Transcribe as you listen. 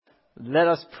let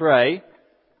us pray,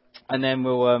 and then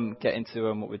we'll get into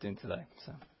what we're doing today.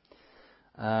 So,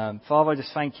 Father, I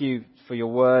just thank you for your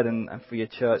word and for your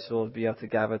church, Lord, to be able to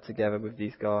gather together with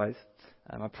these guys.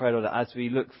 I pray, Lord, that as we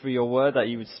look through your word, that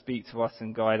you would speak to us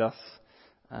and guide us.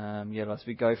 As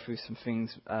we go through some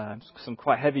things, some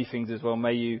quite heavy things as well,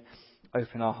 may you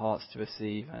open our hearts to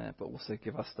receive, but also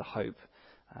give us the hope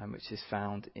which is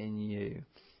found in you.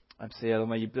 So, Lord,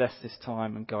 may you bless this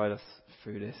time and guide us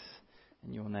through this.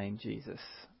 In your name, Jesus.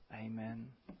 Amen.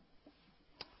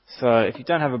 So, if you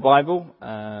don't have a Bible,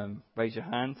 raise your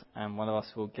hand, and one of us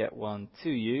will get one to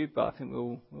you. But I think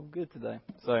we're good today.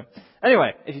 So,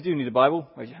 anyway, if you do need a Bible,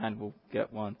 raise your hand. We'll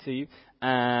get one to you.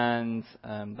 And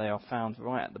they are found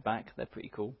right at the back. They're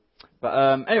pretty cool.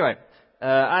 But anyway,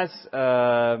 as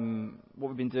what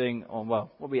we've been doing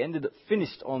what we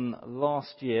finished on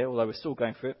last year, although we're still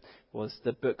going through it, was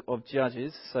the book of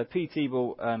Judges. So PT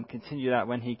will continue that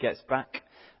when he gets back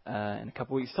in a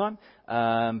couple of weeks' time.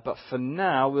 But for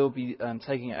now, we'll be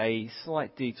taking a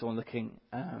slight detour and looking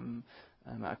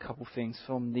at a couple of things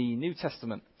from the New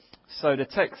Testament. So the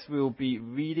text we'll be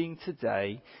reading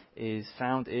today is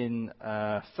found in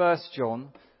 1 John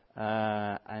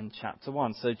and chapter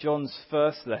 1. So John's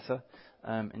first letter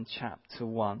in chapter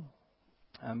 1.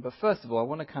 But first of all, I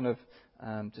want to kind of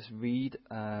just read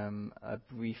a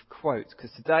brief quote,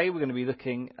 because today we're going to be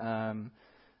looking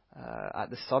at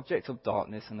the subject of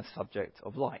darkness and the subject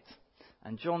of light.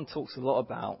 And John talks a lot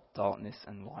about darkness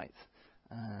and light.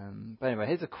 But anyway,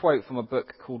 here's a quote from a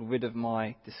book called Rid of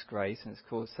My Disgrace, and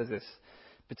it says this: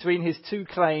 "Between his two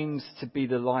claims to be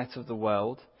the light of the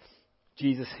world,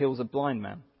 Jesus heals a blind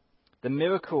man. The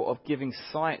miracle of giving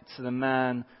sight to the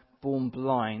man born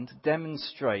blind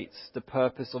demonstrates the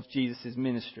purpose of Jesus'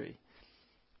 ministry.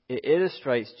 It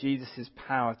illustrates Jesus'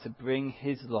 power to bring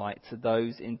his light to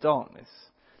those in darkness.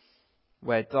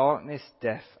 Where darkness,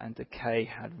 death and decay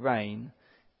had reigned,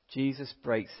 Jesus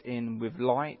breaks in with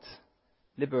light,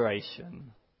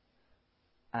 liberation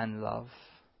and love."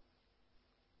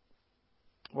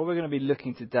 What we're going to be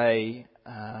looking today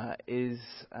is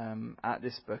at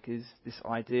this book is this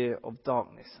idea of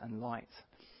darkness and light.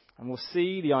 And we'll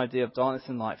see the idea of darkness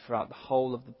and light throughout the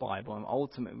whole of the Bible. And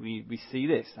ultimately we see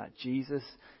this, that Jesus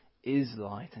is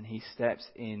light and he steps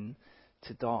in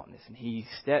to darkness. And he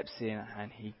steps in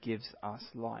and he gives us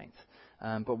light.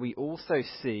 But we also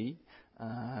see,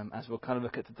 as we'll kind of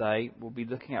look at today, we'll be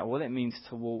looking at what it means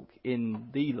to walk in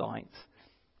the light,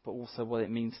 but also what it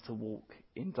means to walk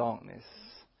in darkness.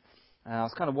 I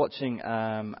was kind of watching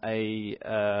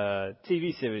a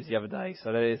TV series the other day.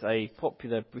 So there is a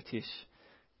popular British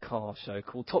car show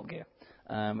called Top Gear,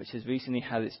 which has recently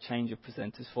had its change of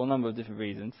presenters for a number of different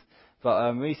reasons.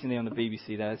 But recently on the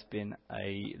BBC there's been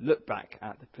a look back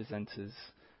at the presenters,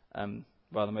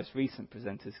 the most recent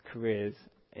presenters' careers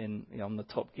on the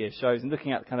Top Gear shows, and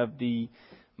looking at kind of the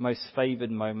most favoured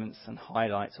moments and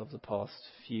highlights of the past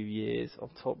few years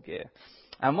of Top Gear.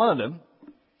 And one of them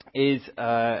is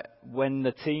when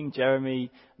the team,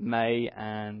 Jeremy, May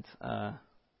and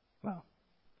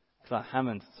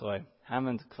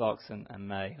Hammond, Clarkson and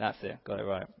May. That's it. Got it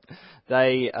right.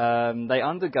 They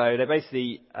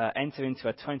basically enter into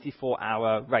a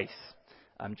 24-hour race,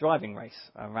 driving race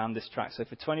around this track. So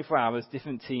for 24 hours,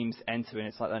 different teams enter in.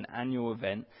 It's like an annual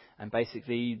event, and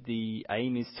basically the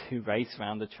aim is to race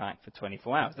around the track for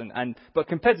 24 hours. But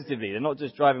competitively, they're not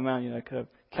just driving around, kind of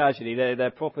casually.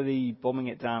 They're properly bombing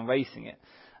it down, racing it.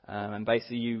 And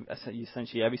basically, you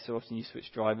essentially every so often you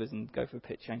switch drivers and go for a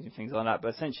pit change and things like that.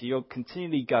 But essentially, you're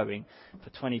continually going for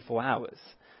 24 hours.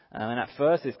 And at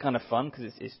first, it's kind of fun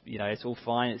because it's all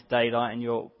fine, it's daylight, and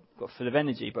you're got full of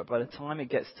energy. But by the time it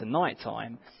gets to night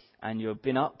time, and you've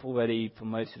been up already for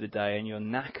most of the day, and you're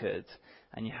knackered,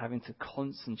 and you're having to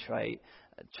concentrate,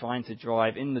 trying to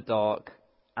drive in the dark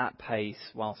at pace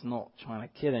whilst not trying to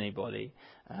kill anybody.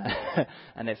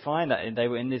 And they find that they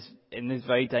were in this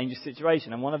very dangerous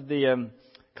situation. And one of the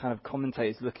kind of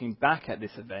commentators looking back at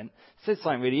this event said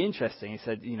something really interesting. He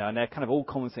said, and they're kind of all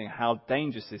commenting on how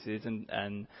dangerous this is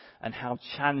and how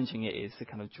challenging it is to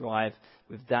kind of drive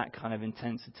with that kind of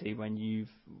intensity when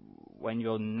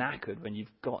you're knackered, when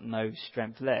you've got no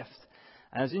strength left.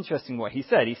 And it was interesting what he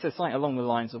said. He said something along the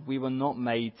lines of, we were not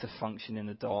made to function in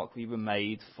the dark. We were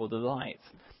made for the light.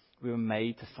 We were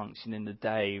made to function in the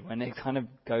day. When it kind of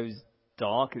goes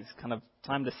dark, it's kind of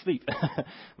time to sleep.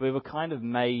 We were kind of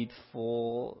made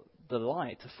for the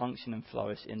light, to function and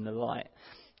flourish in the light.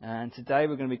 And today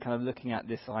we're going to be kind of looking at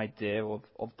this idea of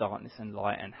darkness and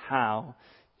light, and how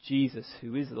Jesus,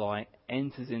 who is light,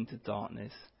 enters into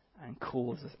darkness and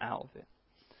calls us out of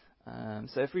it.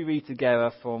 So if we read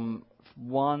together from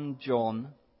 1 John,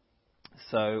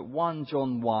 so 1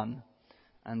 John 1,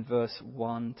 and verse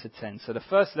 1 to 10. So the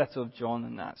first letter of John,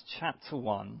 and that's chapter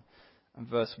 1 and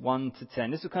verse 1 to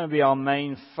 10. This will kind of be our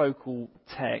main focal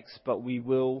text, but we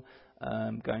will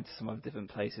go into some other different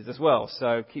places as well.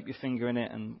 So keep your finger in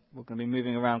it, and we're going to be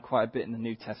moving around quite a bit in the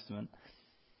New Testament.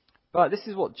 But this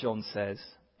is what John says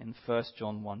in 1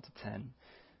 John 1 to 10.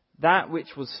 That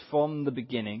which was from the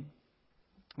beginning,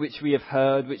 which we have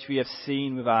heard, which we have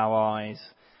seen with our eyes,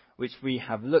 which we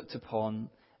have looked upon,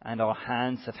 and our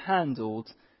hands have handled,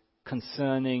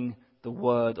 concerning the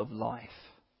word of life.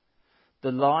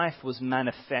 The life was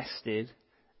manifested,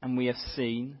 and we have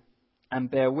seen,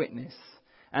 and bear witness,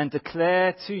 and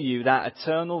declare to you that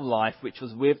eternal life which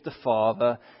was with the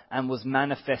Father, and was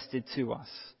manifested to us.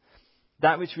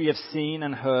 That which we have seen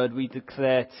and heard we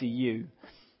declare to you,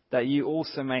 that you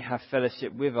also may have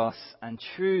fellowship with us, and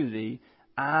truly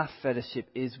our fellowship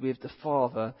is with the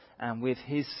Father and with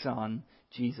His Son,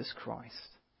 Jesus Christ.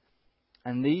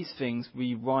 And these things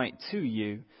we write to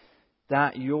you,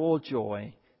 that your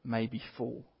joy may be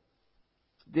full.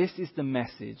 This is the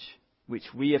message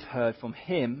which we have heard from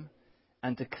Him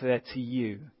and declare to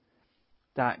you,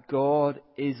 that God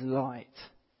is light,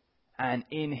 and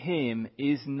in Him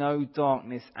is no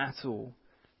darkness at all.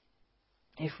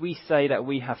 If we say that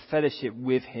we have fellowship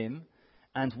with Him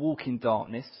and walk in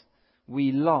darkness,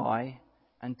 we lie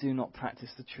and do not practice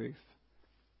the truth.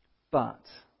 But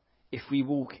if we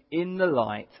walk in the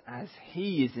light as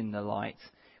He is in the light,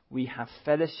 we have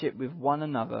fellowship with one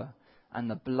another, and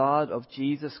the blood of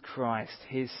Jesus Christ,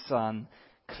 His Son,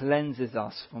 cleanses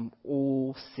us from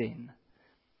all sin.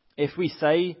 If we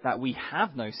say that we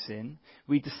have no sin,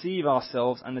 we deceive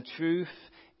ourselves, and the truth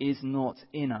is not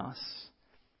in us.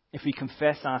 If we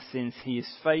confess our sins, He is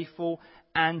faithful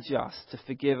and just to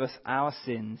forgive us our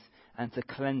sins and to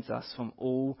cleanse us from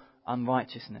all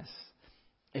unrighteousness.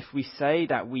 If we say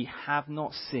that we have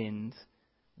not sinned,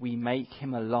 we make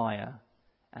Him a liar,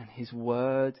 and His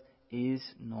word is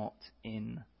not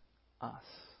in us.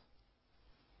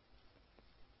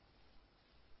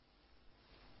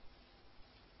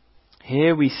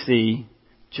 Here we see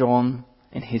John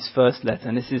in his first letter,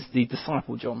 and this is the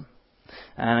disciple John.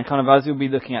 And kind of as we'll be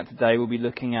looking at today, we'll be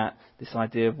looking at this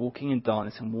idea of walking in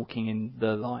darkness and walking in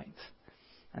the light.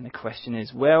 And the question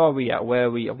is, where are we at? Where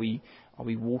are we? Are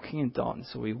we walking in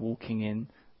darkness, or are we walking in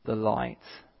the light?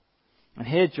 And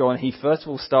here John, he first of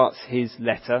all starts his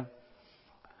letter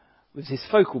with his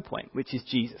focal point, which is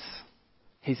Jesus.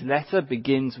 His letter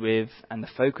begins with, and the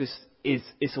focus is,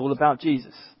 it's all about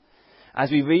Jesus. As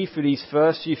we read through these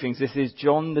first few things, this is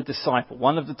John the disciple,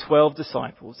 one of the 12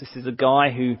 disciples. This is a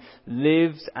guy who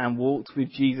lived and walked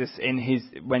with Jesus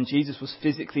when Jesus was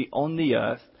physically on the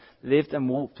earth, lived and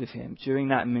walked with Him during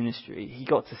that ministry. He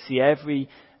got to see every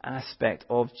aspect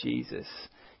of Jesus.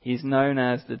 He is known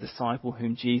as the disciple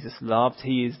whom Jesus loved.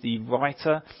 He is the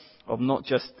writer of not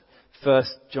just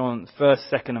 1st,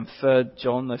 2nd and 3rd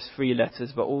John, those 3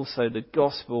 letters, but also the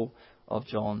Gospel of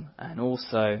John, and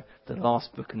also the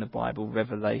last book in the Bible,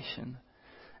 Revelation.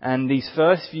 And these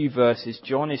first few verses,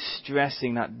 John is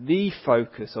stressing that the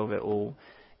focus of it all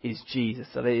is Jesus,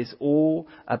 that it is all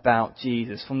about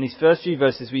Jesus. From these first few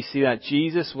verses, we see that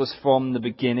Jesus was from the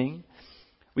beginning.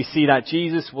 We see that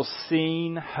Jesus was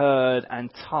seen, heard,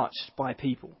 and touched by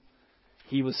people.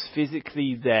 He was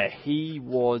physically there. He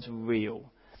was real.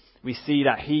 We see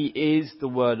that He is the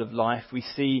word of life. We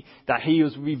see that He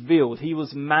was revealed. He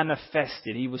was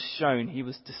manifested. He was shown. He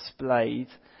was displayed.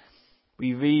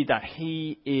 We read that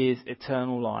He is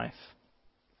eternal life.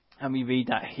 And we read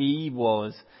that He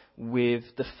was with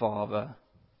the Father.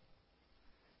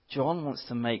 John wants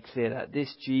to make clear that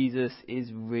this Jesus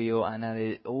is real, and that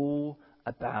it is all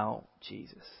about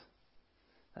Jesus.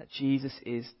 That Jesus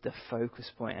is the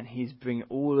focus point, and He's bringing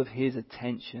all of His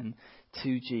attention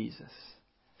to Jesus.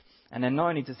 And then not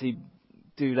only does he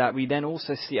do that, we then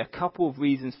also see a couple of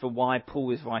reasons for why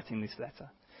Paul is writing this letter.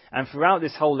 And throughout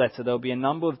this whole letter, there'll be a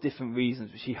number of different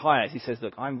reasons which he highlights. He says,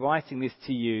 look, I'm writing this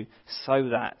to you so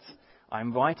that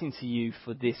I'm writing to you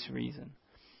for this reason.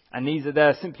 And there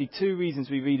are simply 2 reasons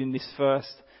we read in this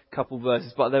first couple of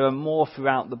verses, but there are more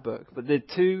throughout the book. But the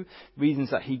 2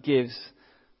 reasons that he gives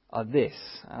are this.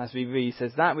 As we read, he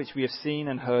says, that which we have seen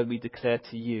and heard we declare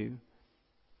to you,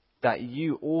 that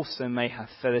you also may have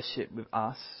fellowship with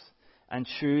us. And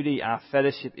truly our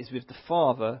fellowship is with the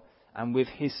Father and with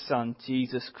His Son,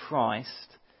 Jesus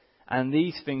Christ. And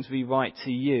these things we write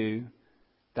to you,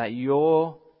 that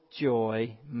your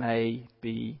joy may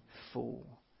be full.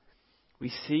 We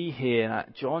see here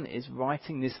that John is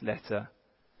writing this letter.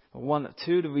 2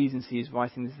 of the reasons he is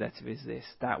writing this letter is this,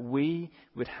 that we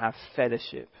would have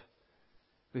fellowship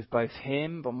with both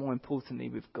Him, but more importantly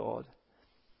with God.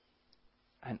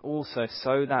 and also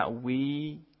so that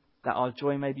our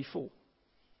joy may be full.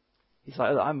 He's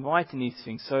like, I'm writing these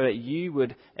things so that you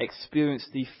would experience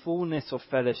the fullness of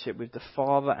fellowship with the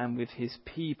Father and with his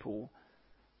people,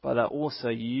 but that also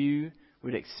you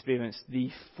would experience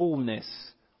the fullness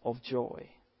of joy.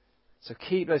 So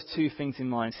keep those two things in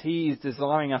mind. He is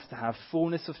desiring us to have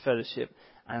fullness of fellowship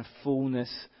and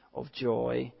fullness of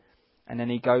joy. And then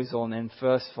he goes on in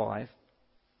verse 5.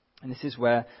 And this is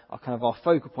where our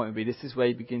focal point would be. This is where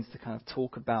he begins to kind of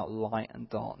talk about light and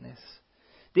darkness.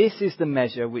 This is the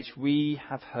measure which we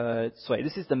have heard.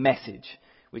 This is the message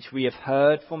which we have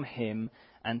heard from him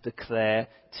and declare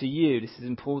to you. This is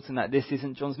important that this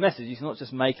isn't John's message. He's not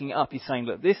just making it up. He's saying,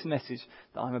 look, this message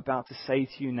that I'm about to say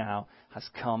to you now has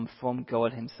come from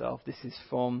God himself. This is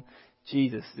from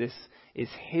Jesus. This is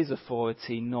his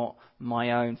authority, not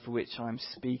my own, for which I'm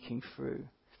speaking through.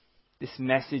 This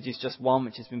message is just one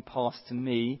which has been passed to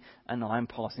me, and I'm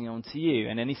passing it on to you.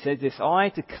 And then he says this, I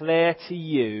declare to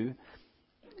you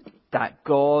that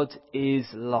God is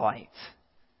light,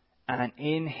 and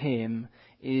in him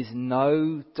is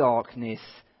no darkness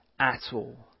at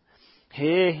all.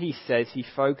 Here he says he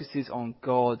focuses on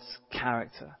God's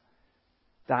character.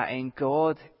 That in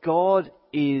God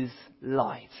is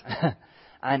light.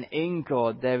 And in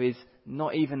God there is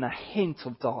not even a hint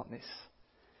of darkness.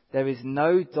 There is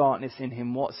no darkness in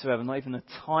him whatsoever, not even a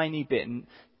tiny bit. And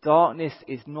darkness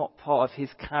is not part of his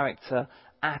character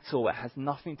at all. It has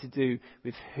nothing to do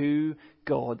with who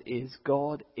God is.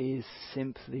 God is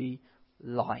simply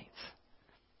light.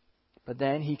 But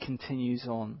then he continues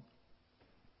on.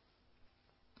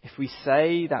 If we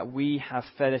say that we have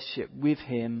fellowship with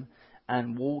him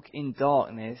and walk in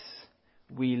darkness,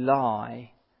 we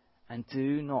lie and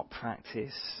do not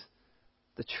practice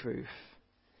the truth.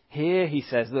 Here he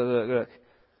says, look.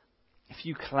 If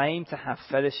you claim to have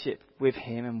fellowship with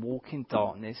him and walk in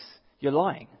darkness, you're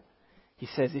lying. He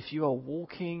says if you are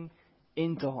walking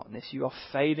in darkness, you are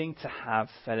failing to have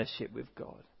fellowship with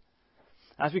God.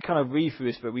 As we kind of read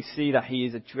through this book, we see that he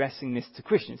is addressing this to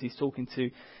Christians. He's talking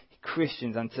to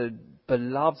Christians and to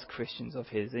beloved Christians of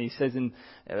his. And he says in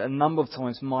a number of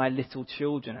times, my little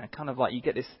children. And kind of like you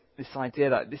get this idea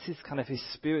that this is kind of his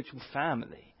spiritual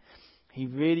family. He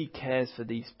really cares for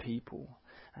these people.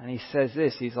 And he says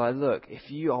this, he's like, look, if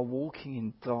you are walking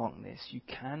in darkness, you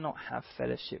cannot have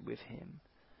fellowship with him.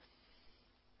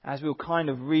 As we'll kind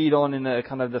of read on in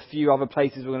the few other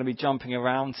places we're going to be jumping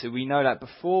around to, we know that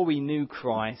before we knew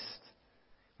Christ,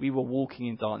 we were walking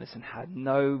in darkness and had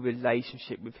no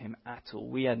relationship with him at all.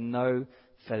 We had no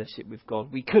fellowship with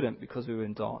God. We couldn't because we were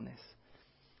in darkness.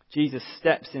 Jesus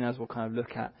steps in, as we'll kind of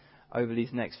look at over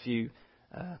these next few,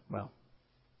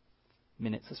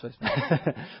 minutes, I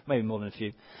suppose. Maybe more than a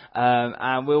few.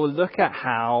 And we'll look at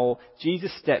how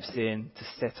Jesus steps in to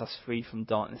set us free from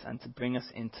darkness and to bring us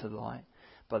into light.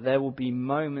 But there will be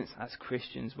moments as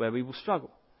Christians where we will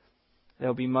struggle. There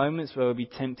will be moments where we'll be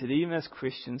tempted, even as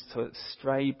Christians, to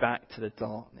stray back to the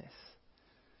darkness.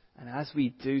 And as we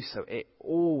do so, it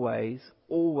always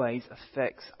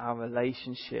affects our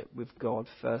relationship with God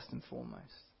first and foremost.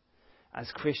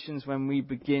 As Christians, when we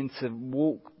begin to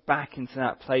walk back into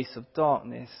that place of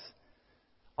darkness,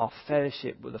 our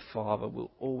fellowship with the Father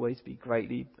will always be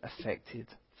greatly affected,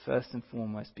 first and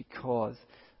foremost, because,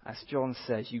 as John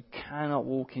says, you cannot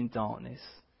walk in darkness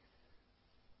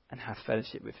and have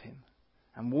fellowship with him.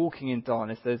 And walking in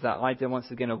darkness, there's that idea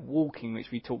once again of walking, which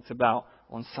we talked about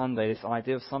on Sunday, this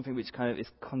idea of something which kind of is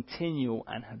continual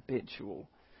and habitual.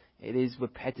 It is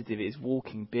repetitive. It is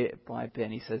walking bit by bit.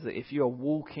 And he says that if you are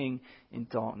walking in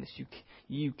darkness,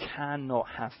 you cannot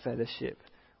have fellowship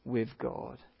with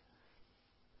God.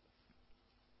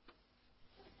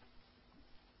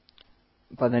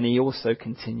 But then he also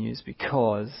continues,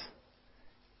 because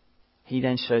he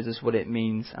then shows us what it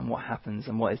means and what happens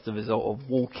and what is the result of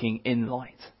walking in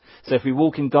light. So if we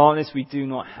walk in darkness, we do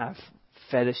not have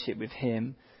fellowship with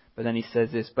him. But then he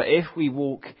says this, but if we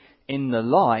walk in the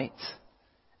light,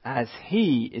 as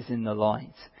he is in the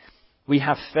light, we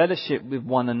have fellowship with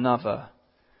one another,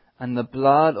 and the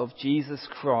blood of Jesus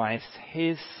Christ,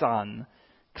 his Son,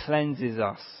 cleanses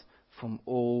us from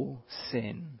all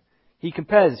sin. He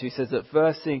compares it. He says that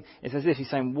it's as if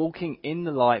he's saying walking in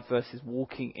the light versus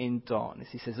walking in darkness.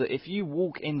 He says that if you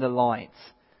walk in the light,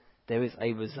 there is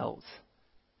a result.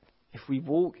 If we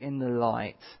walk in the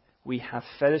light, we have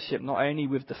fellowship not only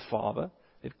with the Father,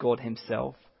 with God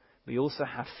himself, we also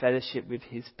have fellowship with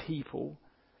his people,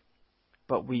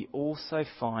 but we also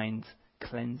find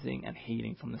cleansing and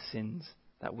healing from the sins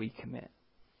that we commit.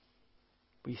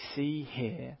 We see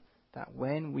here that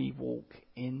when we walk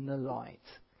in the light,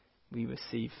 we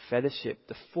receive fellowship,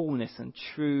 the fullness and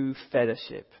true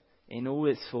fellowship in all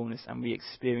its fullness, and we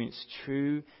experience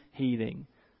true healing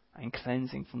and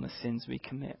cleansing from the sins we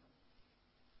commit.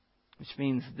 Which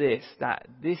means that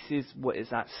this is what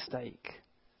is at stake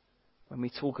when we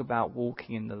talk about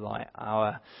walking in the light.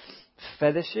 Our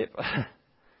fellowship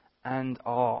and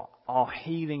our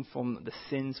healing from the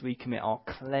sins we commit, our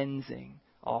cleansing,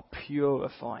 our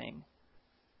purifying.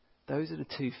 Those are the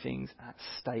two things at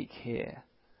stake here.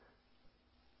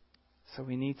 So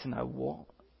we need to know, what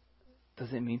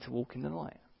does it mean to walk in the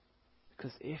light?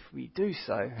 Because if we do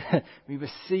so, we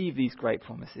receive these great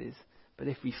promises. But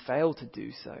if we fail to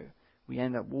do so, we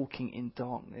end up walking in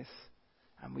darkness.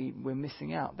 And we're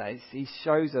missing out. He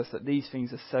shows us that these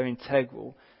things are so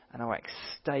integral and are at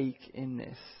stake in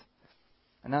this.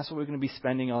 And that's what we're going to be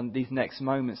spending on these next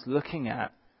moments looking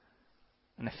at,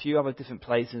 and a few other different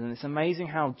places. And it's amazing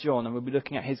how John, and we'll be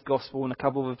looking at his gospel and a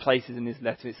couple of other places in his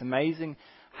letter, it's amazing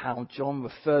how John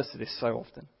refers to this so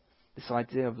often, this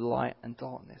idea of light and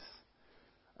darkness.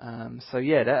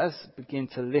 Let us begin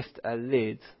to lift a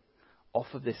lid off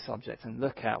of this subject and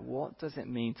look at, what does it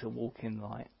mean to walk in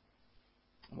light?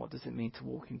 What does it mean to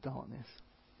walk in darkness?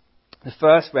 The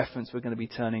first reference we're going to be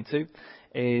turning to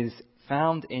is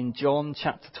found in John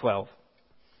chapter 12.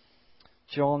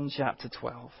 John chapter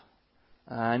 12.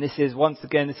 And this is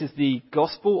the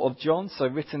Gospel of John, so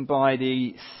written by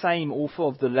the same author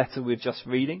of the letter we're just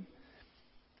reading.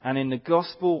 And in the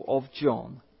Gospel of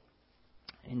John,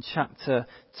 in chapter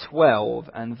 12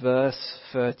 and verse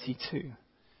 32,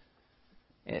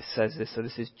 it says this. So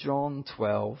this is John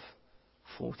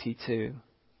 12:42.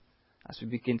 As we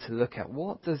begin to look at,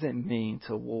 what does it mean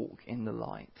to walk in the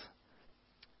light?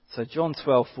 So John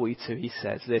 12:42, he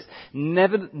says this: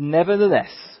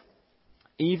 Nevertheless,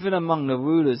 even among the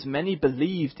rulers, many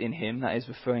believed in him, that is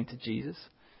referring to Jesus.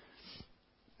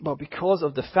 But because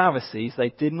of the Pharisees, they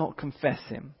did not confess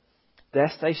him,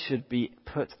 lest they should be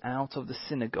put out of the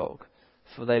synagogue,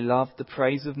 for they loved the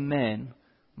praise of men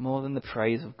more than the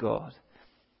praise of God.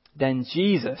 Then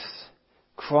Jesus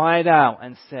cried out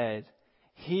and said,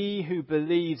 He who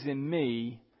believes in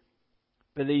me,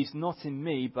 believes not in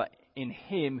me, but in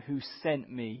him who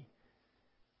sent me.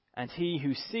 And he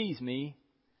who sees me,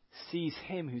 sees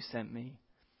him who sent me.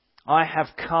 I have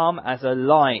come as a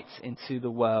light into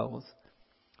the world,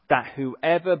 that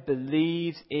whoever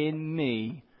believes in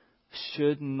me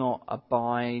should not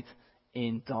abide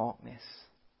in darkness.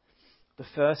 The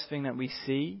first thing that we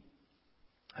see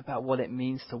about what it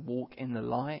means to walk in the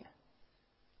light,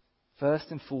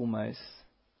 first and foremost,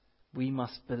 we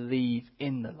must believe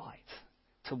in the light.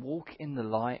 To walk in the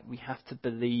light, we have to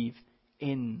believe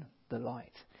in the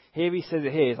light. Here he says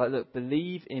it here. It's like, look,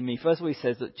 believe in me. First of all, he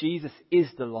says that Jesus is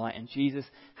the light and Jesus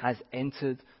has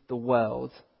entered the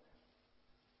world.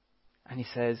 And he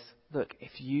says, look,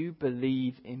 if you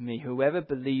believe in me, whoever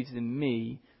believes in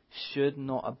me should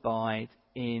not abide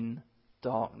in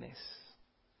darkness.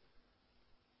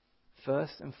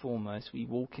 First and foremost, we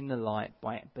walk in the light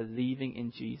by believing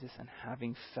in Jesus and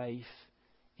having faith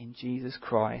in Jesus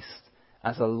Christ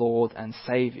as a Lord and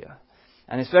Saviour.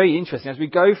 And it's very interesting. As we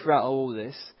go throughout all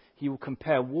this, he will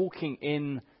compare walking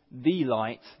in the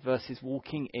light versus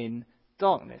walking in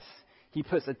darkness. He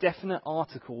puts a definite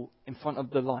article in front of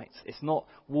the light. It's not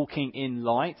walking in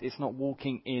light, it's not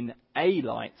walking in a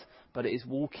light, but it is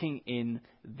walking in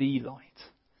the light.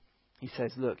 He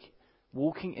says, look,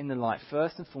 walking in the light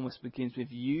first and foremost begins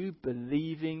with you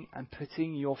believing and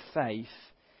putting your faith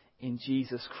in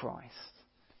Jesus Christ.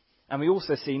 And we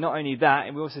also see not only that,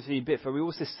 and we also see a bit further, we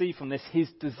also see from this his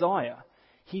desire.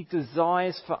 He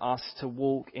desires for us to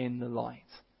walk in the light.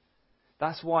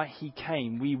 That's why he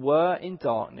came. We were in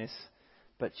darkness,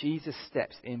 but Jesus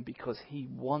steps in because he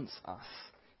wants us.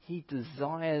 He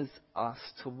desires us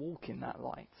to walk in that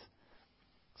light.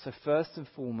 So first and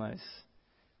foremost,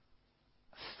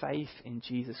 faith in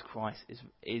Jesus Christ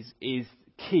is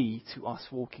key to us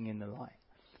walking in the light.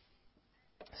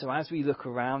 So as we look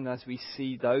around, as we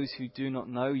see those who do not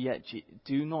know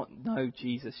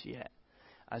Jesus yet,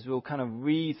 as we'll kind of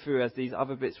read through, as these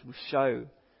other bits will show,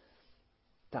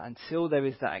 that until there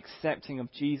is that accepting of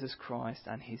Jesus Christ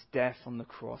and his death on the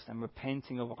cross and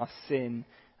repenting of our sin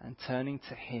and turning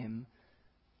to him,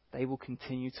 they will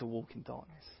continue to walk in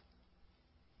darkness.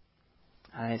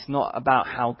 And it's not about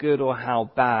how good or how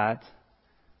bad,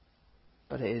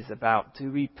 but it is about,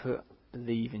 do we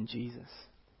believe in Jesus?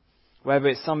 Whether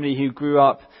it's somebody who grew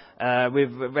up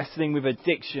with wrestling with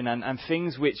addiction and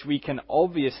things which we can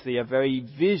obviously are very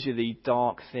visually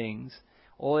dark things,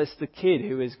 or it's the kid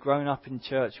who has grown up in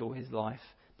church all his life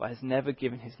but has never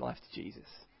given his life to Jesus.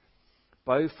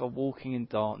 Both are walking in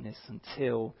darkness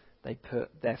until they put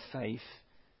their faith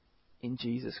in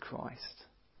Jesus Christ.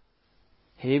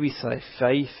 Here we say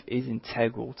faith is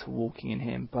integral to walking in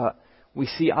Him, but we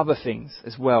see other things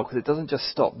as well, because it doesn't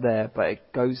just stop there, but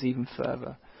it goes even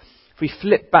further. If we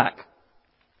flip back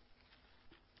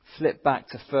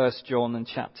to 1 John and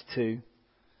chapter 2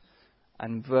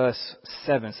 and verse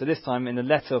 7. So this time in the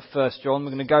letter of 1 John,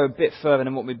 we're going to go a bit further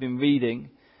than what we've been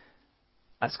reading,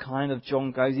 as kind of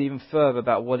John goes even further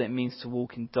about what it means to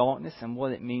walk in darkness and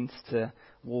what it means to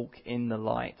walk in the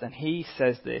light. And he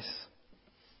says this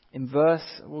in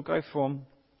we'll go from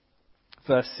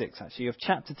verse 6 actually, of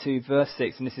chapter 2, verse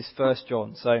 6, and this is 1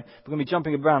 John. So we're going to be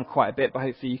jumping around quite a bit, but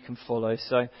hopefully you can follow.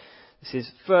 So this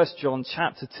is 1 John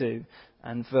chapter 2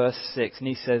 and verse 6, and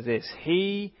he says this: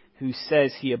 He who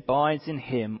says he abides in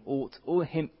him ought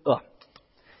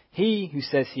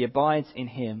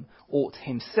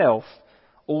himself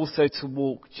also to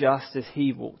walk just as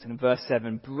he walked. And in verse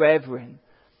 7, Brethren,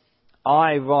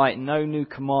 I write no new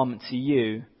commandment to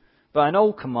you, but an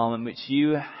old commandment which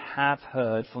you have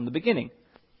heard from the beginning.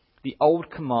 The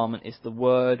old commandment is the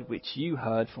word which you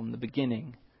heard from the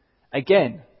beginning.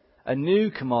 Again, a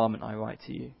new commandment I write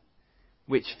to you,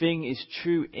 which thing is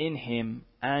true in him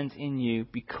and in you,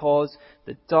 because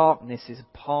the darkness is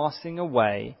passing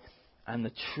away and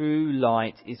the true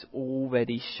light is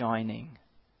already shining.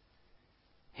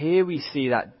 Here we see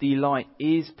that the light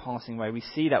is passing away. We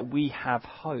see that we have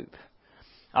hope.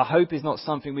 Our hope is not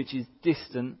something which is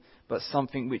distant, but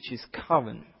something which is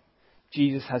current.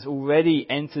 Jesus has already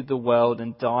entered the world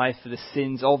and died for the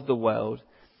sins of the world.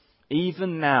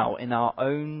 Even now, in our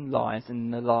own lives and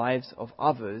in the lives of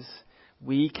others,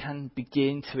 we can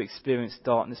begin to experience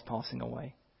darkness passing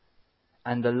away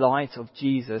and the light of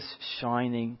Jesus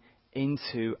shining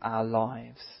into our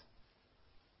lives.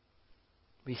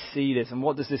 We see this. And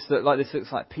what does this look like? This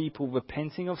looks like people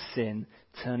repenting of sin,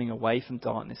 turning away from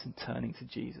darkness and turning to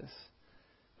Jesus.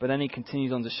 But then he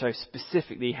continues on to show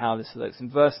specifically how this looks.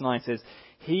 In verse 9 it says,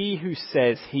 He who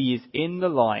says he is in the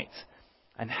light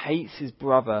and hates his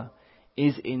brother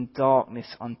is in darkness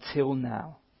until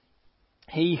now.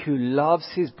 He who loves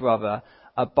his brother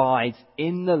abides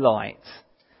in the light,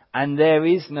 and there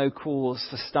is no cause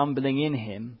for stumbling in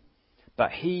him. But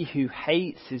he who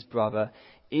hates his brother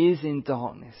is in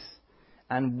darkness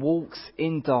and walks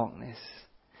in darkness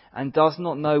and does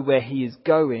not know where he is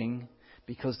going,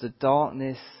 because the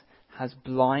darkness has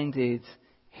blinded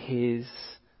his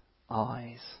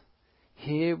eyes.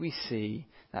 Here we see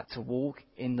that to walk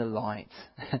in the light,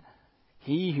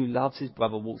 he who loves his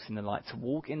brother walks in the light. To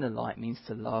walk in the light means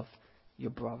to love your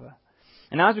brother.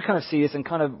 And as we kind of see this, and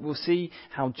kind of we'll see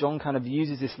how John kind of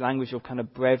uses this language of kind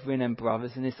of brethren and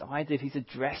brothers, and this idea he's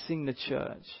addressing the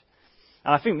church.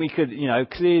 And I think we could,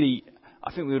 clearly,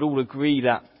 I think we would all agree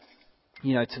that,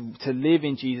 to live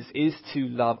in Jesus is to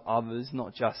love others,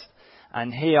 not just.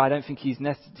 And here I don't think he's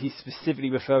specifically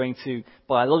referring to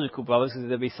biological brothers, because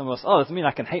there'll be some of us, does it mean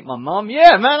I can hate my mum?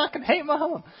 Yeah, man, I can hate my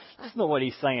mum. That's not what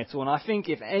he's saying at all. And I think,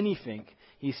 if anything,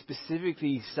 he's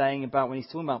specifically saying about, when he's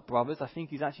talking about brothers, I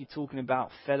think he's actually talking about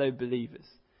fellow believers.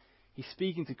 He's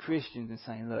speaking to Christians and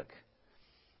saying, look,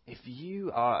 if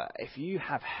you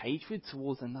have hatred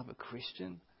towards another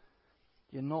Christian,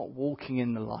 you're not walking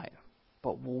in the light,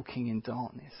 but walking in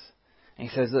darkness. And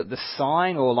he says that the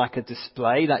sign, or like a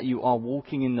display that you are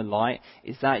walking in the light,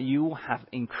 is that you will have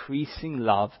increasing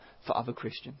love for other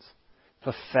Christians,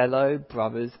 for fellow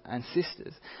brothers and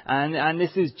sisters. And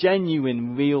this is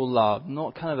genuine, real love,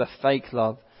 not kind of a fake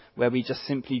love where we just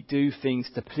simply do things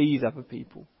to please other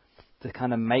people, to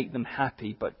kind of make them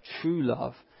happy, but true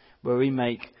love where we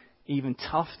make even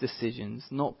tough decisions,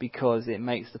 not because it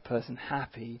makes the person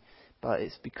happy, but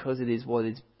it's because it is what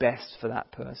is best for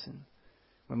that person.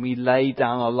 When we lay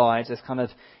down our lives, as kind of,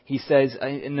 he says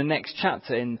in the next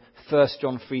chapter in 1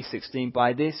 John 3:16,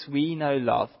 by this we know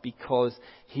love, because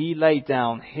he laid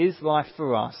down his life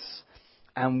for us,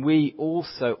 and we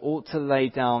also ought to lay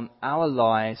down our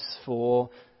lives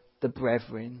for the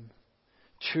brethren.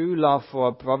 True love for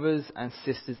our brothers and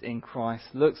sisters in Christ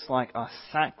looks like us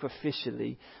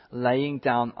sacrificially laying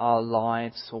down our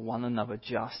lives for one another,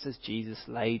 just as Jesus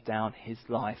laid down his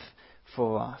life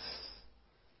for us.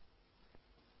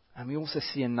 And we also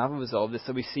see another result of this.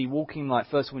 So we see walking in the light.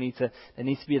 First, there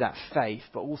needs to be that faith,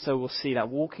 but also we'll see that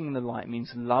walking in the light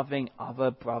means loving other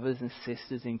brothers and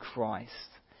sisters in Christ.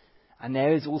 And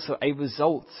there is also a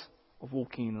result of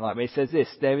walking in the light, where it says this: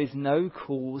 there is no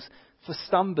cause for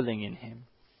stumbling in him.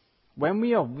 When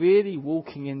we are really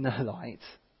walking in the light,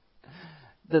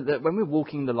 when we're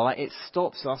walking in the light, it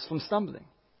stops us from stumbling.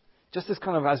 Just as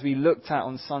kind of as we looked at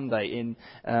on Sunday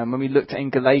when we looked at in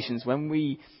Galatians, when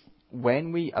we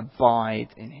when we abide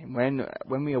in him,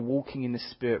 when we are walking in the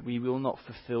Spirit, we will not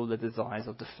fulfill the desires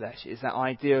of the flesh. It's that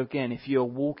idea again, if you're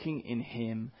walking in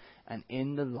him and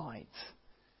in the light,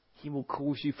 he will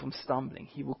cause you from stumbling.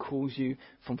 He will cause you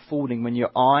from falling. When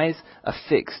your eyes are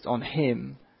fixed on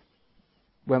him,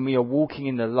 when we are walking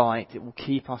in the light, it will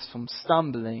keep us from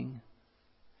stumbling.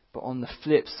 But on the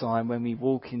flip side, when we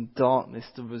walk in darkness,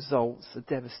 the results are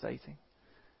devastating.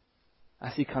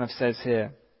 As he kind of says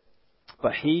here,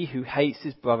 but he who hates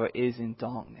his brother is in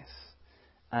darkness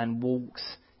and walks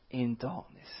in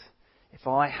darkness. If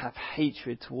I have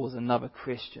hatred towards another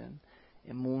Christian,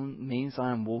 it means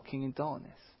I am walking in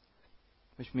darkness.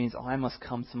 Which means I must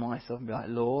come to myself and be like,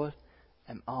 Lord,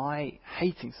 am I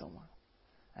hating someone?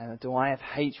 Do I have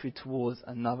hatred towards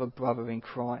another brother in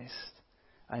Christ?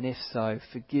 And if so,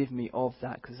 forgive me of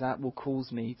that, because that will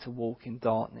cause me to walk in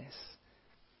darkness.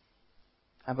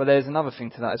 But there's another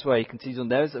thing to that as well. He continues on,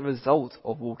 there is a result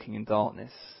of walking in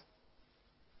darkness.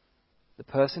 The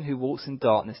person who walks in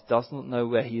darkness does not know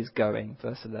where he is going,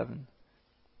 verse 11.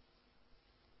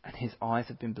 And his eyes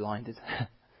have been blinded.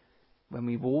 When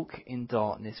we walk in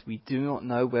darkness, we do not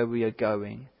know where we are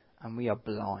going, and we are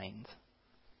blind.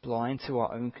 Blind to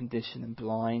our own condition and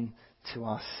blind to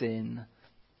our sin.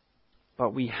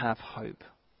 But we have hope.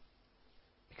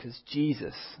 Because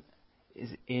Jesus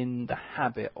is in the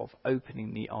habit of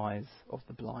opening the eyes of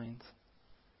the blind.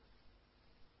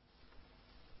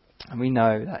 And we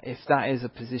know that if that is a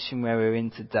position where we're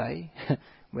in today,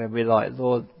 where we're like,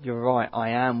 Lord, you're right,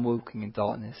 I am walking in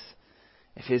darkness.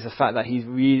 If it's the fact that he's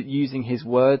using his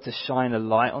word to shine a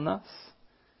light on us,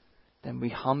 then we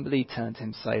humbly turn to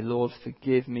him and say, Lord,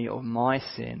 forgive me of my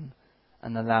sin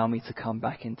and allow me to come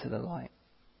back into the light.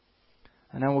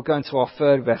 And then we'll go into our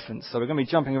third reference. So we're going to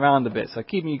be jumping around a bit. So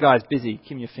keeping you guys busy,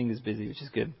 keeping your fingers busy, which is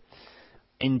good.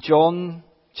 In John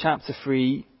chapter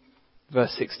 3,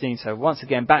 verse 16. So once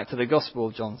again, back to the Gospel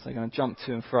of John. So we're going to jump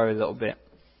to and fro a little bit.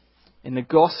 In the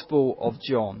Gospel of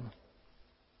John,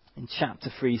 in chapter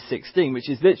 3:16, which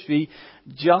is literally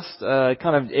just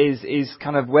is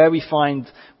where we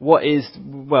find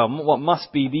what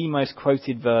must be the most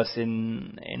quoted verse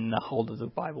in the whole of the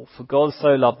Bible. For God so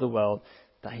loved the world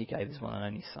that he gave his one and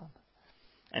only Son.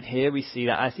 And here we see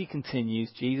that as he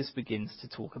continues, Jesus begins to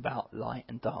talk about light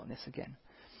and darkness again.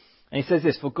 And he says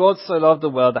this, for God so loved the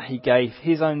world that he gave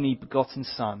his only begotten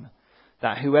Son,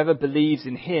 that whoever believes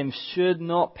in him should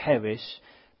not perish,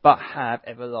 but have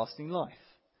everlasting life.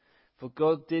 For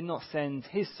God did not send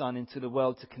his Son into the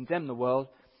world to condemn the world,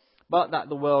 but that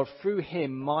the world through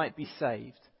him might be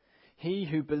saved. He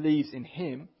who believes in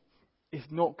him is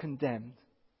not condemned,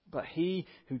 but he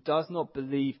who does not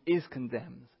believe is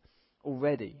condemned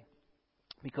already,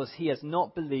 because he has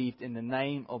not believed in the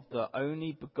name of the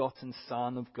only begotten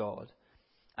Son of God.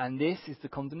 And this is the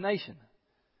condemnation,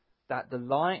 that the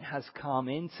light has come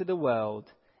into the world,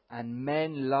 and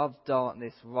men love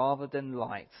darkness rather than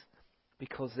light,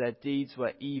 because their deeds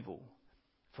were evil.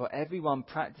 For everyone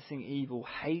practicing evil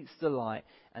hates the light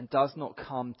and does not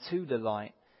come to the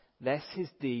light, lest his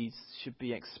deeds should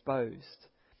be exposed.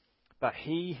 But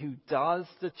he who does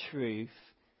the truth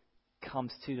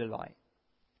comes to the light,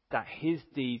 that his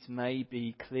deeds may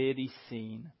be clearly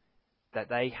seen, that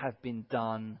they have been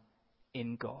done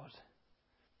in God.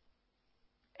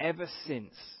 Ever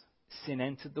since sin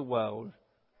entered the world,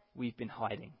 we've been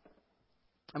hiding.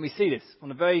 And we see this from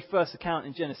the very first account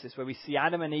in Genesis, where we see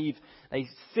Adam and Eve, they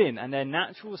sin, and their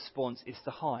natural response is to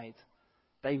hide.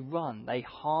 They run, they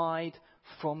hide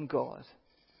from God.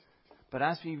 But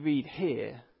as we read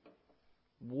here,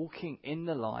 walking in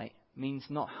the light means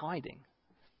not hiding.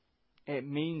 It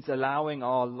means allowing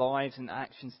our lives and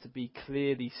actions to be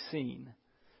clearly seen.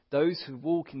 Those who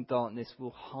walk in darkness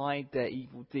will hide their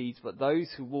evil deeds, but those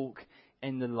who walk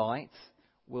in the light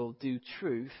will do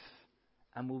truth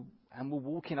and will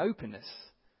walk in openness.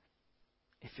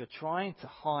 If you're trying to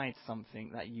hide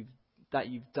something that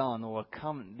you've done or are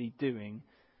currently doing,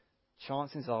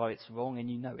 chances are it's wrong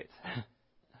and you know it.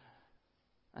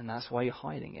 And that's why you're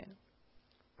hiding it.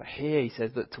 But here he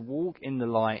says that to walk in the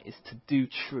light is to do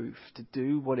truth, to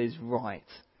do what is right,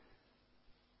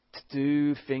 to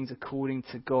do things according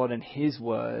to God and his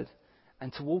word,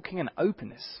 and to walking in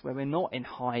openness, where we're not in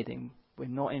hiding, we're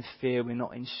not in fear, we're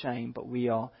not in shame, but we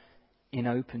are in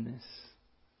openness.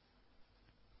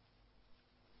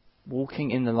 Walking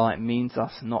in the light means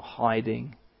us not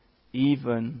hiding,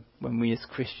 even when we as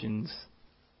Christians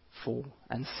fall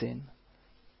and sin.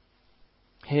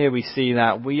 Here we see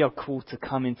that we are called to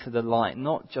come into the light,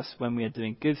 not just when we are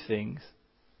doing good things,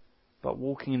 but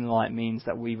walking in the light means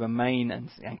that we remain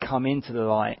and come into the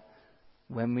light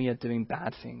when we are doing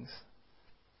bad things.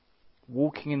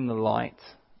 Walking in the light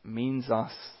means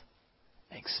us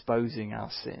exposing our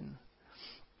sin.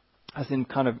 As in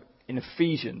in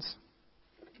Ephesians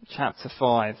chapter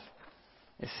 5,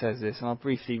 it says this, and I'll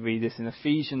briefly read this. In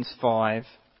Ephesians 5,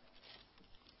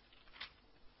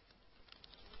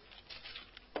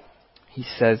 he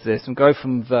says this, and go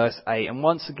from verse 8, and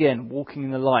once again, walking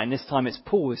in the light, and this time it's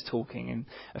Paul who's talking. In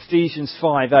Ephesians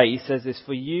 5:8, he says this,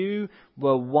 "For you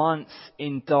were once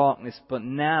in darkness, but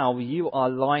now you are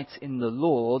light in the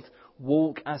Lord.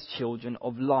 Walk as children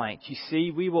of light." You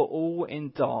see, we were all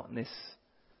in darkness.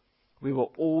 We were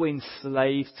all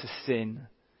enslaved to sin.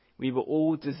 We were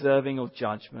all deserving of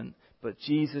judgment. But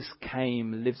Jesus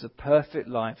came, lives a perfect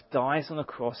life, dies on a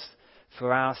cross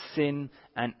for our sin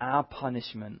and our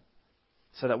punishment,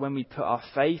 so that when we put our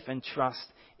faith and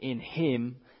trust in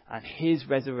Him and His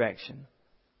resurrection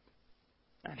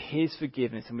and His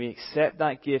forgiveness, and we accept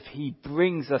that gift, He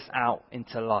brings us out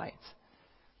into light.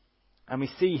 And we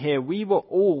see here, we were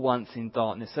all once in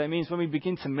darkness. So it means when we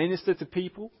begin to minister to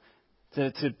people,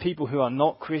 to people who are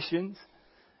not Christians,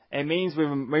 it means we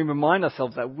remind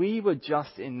ourselves that we were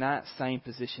just in that same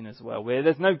position as well, where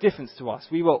there's no difference to us.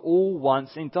 We were all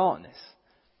once in darkness.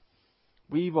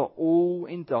 We were all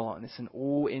in darkness and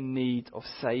all in need of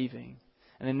saving.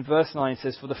 And in verse 9 it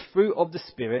says, "For the fruit of the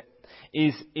Spirit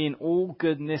is in all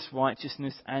goodness,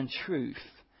 righteousness and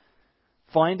truth,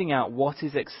 finding out what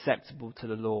is acceptable to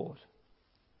the Lord,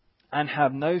 and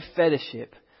have no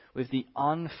fellowship with the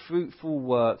unfruitful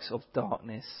works of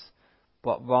darkness,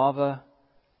 but rather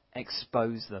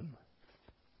expose them.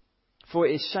 For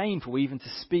it is shameful even to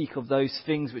speak of those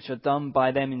things which are done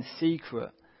by them in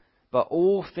secret. But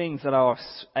all things that are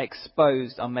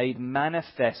exposed are made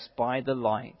manifest by the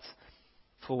light.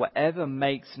 For whatever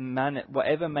makes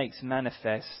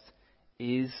manifest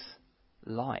is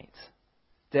light.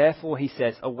 Therefore he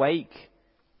says, 'Awake,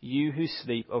 you who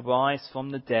sleep, arise from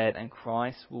the dead, and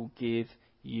Christ will give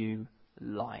you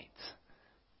light.'"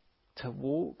 To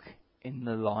walk in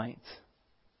the light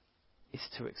is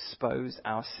to expose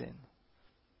our sin.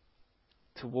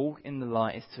 To walk in the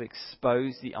light is to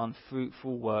expose the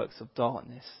unfruitful works of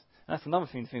darkness. And that's another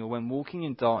thing to think of. When walking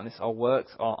in darkness, our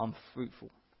works are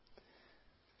unfruitful.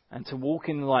 And to walk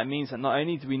in the light means that not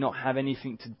only do we not have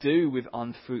anything to do with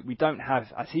unfruitful, we don't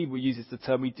have, as Hebrew uses the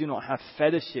term, we do not have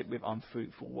fellowship with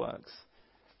unfruitful works.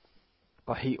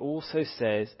 But he also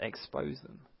says, expose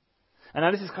them. And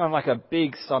now this is kind of like a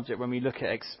big subject when we look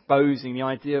at exposing, the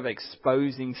idea of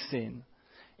exposing sin.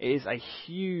 It is a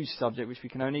huge subject which we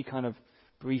can only kind of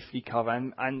briefly cover.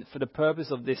 And for the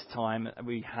purpose of this time that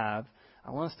we have,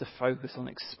 I want us to focus on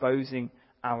exposing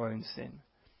our own sin.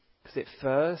 Because it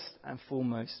first and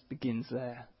foremost begins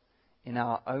there, in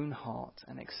our own heart,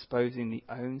 and exposing the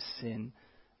own sin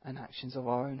and actions of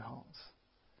our own hearts.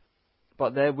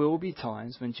 But there will be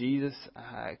times when Jesus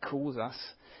calls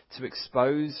us to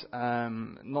expose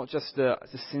not just the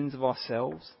sins of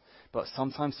ourselves, but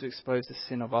sometimes to expose the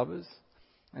sin of others.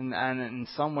 And in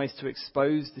some ways to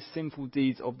expose the sinful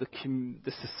deeds of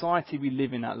the society we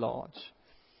live in at large.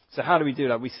 So how do we do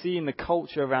that? We see in the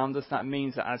culture around us that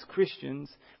means that as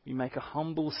Christians, we make a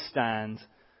humble stand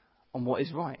on what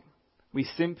is right. We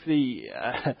simply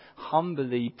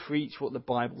humbly preach what the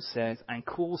Bible says and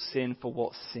call sin for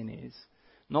what sin is.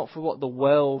 Not for what the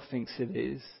world thinks it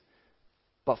is,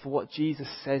 but for what Jesus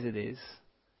says it is,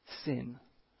 sin.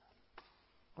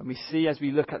 When we see, as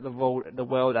we look at the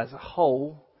world as a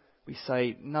whole, we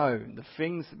say, no, the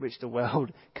things which the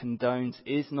world condones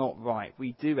is not right.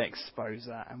 We do expose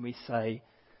that and we say,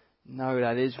 no,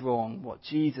 that is wrong. What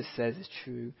Jesus says is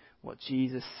true. What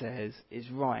Jesus says is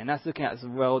right. And that's looking at the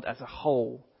world as a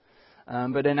whole.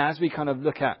 But then as we kind of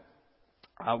look at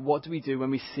what do we do when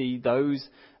we see those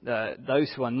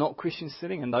who are not Christians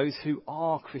sinning and those who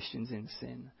are Christians in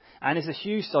sin? And it's a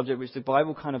huge subject which the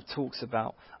Bible kind of talks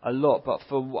about a lot. But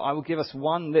I will give us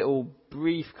one little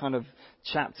brief kind of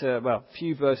chapter, well,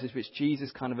 few verses which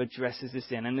Jesus kind of addresses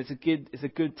this in. And it's a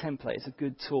good template. It's a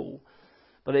good tool.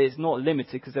 But it is not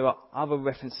limited, because there are other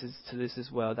references to this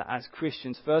as well. That as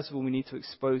Christians, first of all, we need to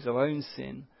expose our own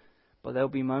sin. But there will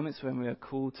be moments when we are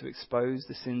called to expose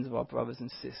the sins of our brothers and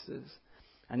sisters.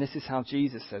 And this is how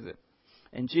Jesus says it.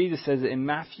 And Jesus says it in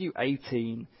Matthew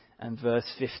 18 and verse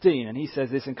 15. And he says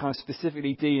this in kind of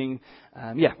specifically dealing...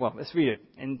 let's read it.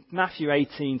 In Matthew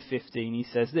 18:15, he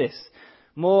says this: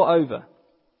 "Moreover,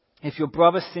 if your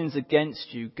brother sins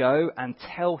against you, go and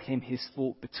tell him his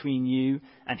fault between you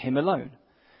and him alone.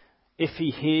 If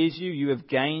he hears you, you have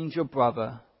gained your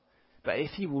brother. But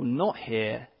if he will not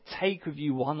hear, take with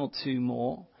you one or two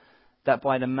more, that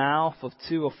by the mouth of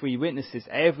 2 or 3 witnesses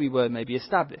every word may be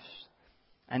established.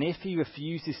 And if he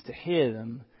refuses to hear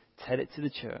them, tell it to the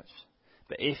church.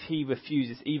 But if he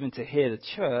refuses even to hear the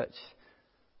church,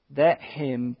 let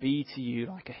him be to you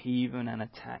like a heathen and a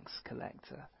tax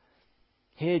collector.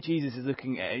 Here Jesus is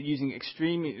looking at using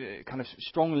extremely kind of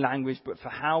strong language, but for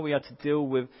how we are to deal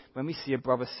with when we see a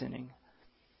brother sinning.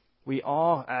 We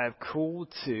are called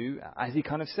to, as he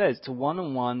kind of says, to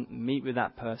one-on-one meet with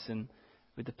that person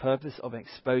with the purpose of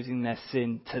exposing their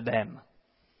sin to them.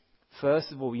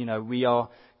 First of all,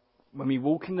 when we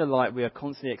walk in the light, we are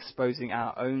constantly exposing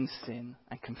our own sin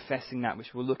and confessing that,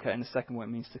 which we'll look at in a second what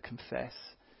it means to confess.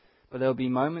 But there will be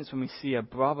moments when we see a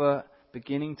brother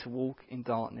beginning to walk in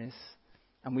darkness,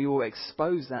 and we will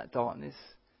expose that darkness.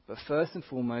 But first and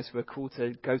foremost, we're called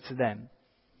to go to them.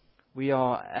 We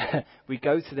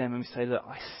go to them and we say, look,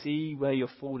 I see where you're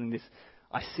falling.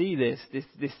 I see this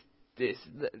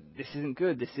isn't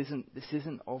good. This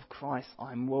isn't of Christ.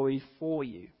 I'm worried for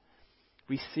you.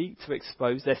 We seek to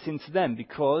expose their sin to them,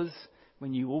 because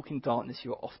when you walk in darkness,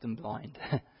 you are often blind.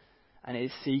 And it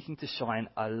is seeking to shine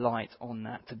a light on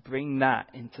that, to bring that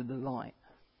into the light,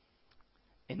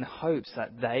 in the hopes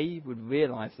that they would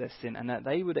realize their sin and that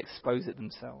they would expose it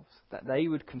themselves, that they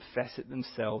would confess it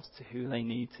themselves to who they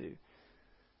need to,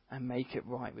 and make it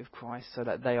right with Christ so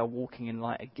that they are walking in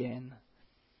light again.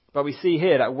 But we see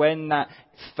here that when that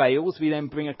fails, we then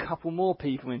bring a couple more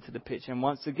people into the picture. And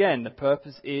once again, the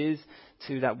purpose is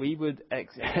that we would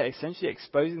essentially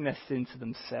exposing their sin to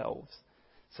themselves,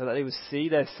 so that they would see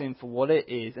their sin for what it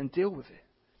is and deal with it.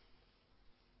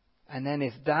 And then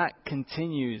if that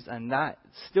continues and that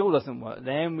still doesn't work,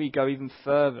 then we go even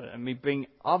further and we bring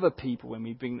other people in.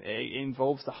 It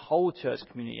involves the whole church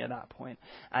community at that point.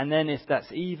 And then if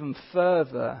that's even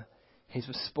further, his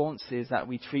response is that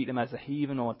we treat them as a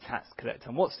heathen or a tax collector.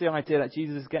 And what's the idea that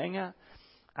Jesus is getting at?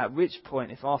 At which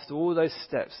point, if after all those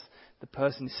steps, the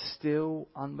person is still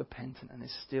unrepentant and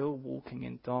is still walking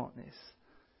in darkness,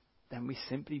 then we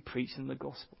simply preach them the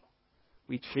gospel.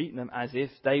 We treat them as if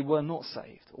they were not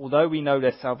saved. Although we know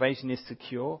their salvation is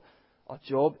secure, our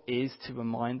job is to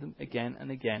remind them again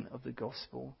and again of the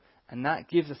gospel. And that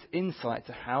gives us insight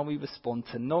to how we respond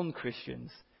to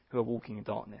non-Christians who are walking in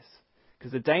darkness.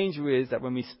 Because the danger is that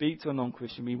when we speak to a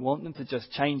non-Christian, we want them to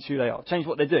just change who they are, change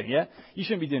what they're doing, yeah? You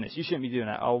shouldn't be doing this, you shouldn't be doing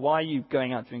that. Or why are you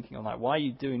going out drinking all night? Why are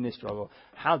you doing this drug? Or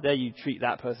how dare you treat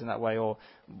that person that way? Or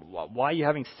why are you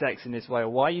having sex in this way? Or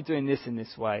why are you doing this in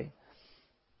this way?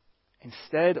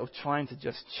 Instead of trying to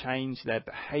just change their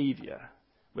behavior,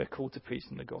 we're called to preach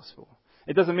them the gospel.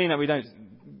 It doesn't mean that we don't,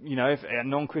 if a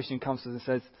non-Christian comes to us and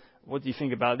says, what do you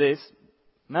think about this?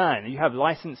 Man, you have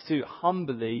license to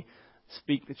humbly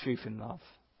speak the truth in love.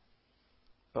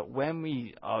 But when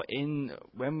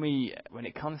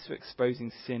it comes to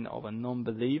exposing sin of a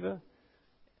non-believer,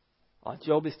 our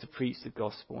job is to preach the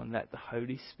gospel and let the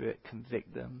Holy Spirit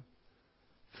convict them.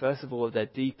 First of all, of their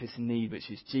deepest need, which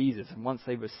is Jesus. And once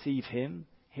they receive him,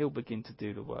 he'll begin to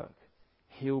do the work.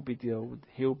 He'll begin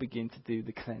to do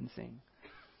the cleansing.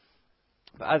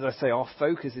 But as I say, our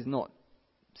focus is not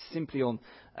simply on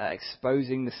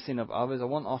exposing the sin of others. I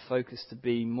want our focus to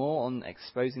be more on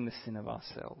exposing the sin of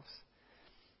ourselves.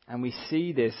 And we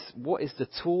see this. What is the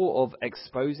tool of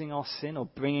exposing our sin or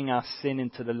bringing our sin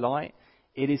into the light?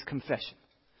 It is confession.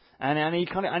 And he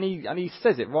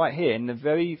says it right here in the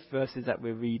very verses that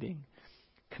we're reading.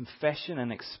 Confession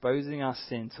and exposing our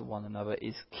sin to one another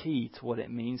is key to what it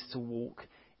means to walk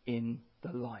in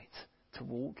the light, to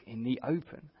walk in the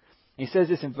open. He says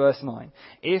this in verse 9.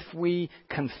 If we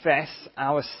confess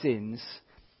our sins,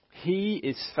 he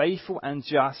is faithful and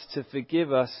just to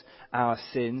forgive us our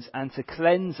sins and to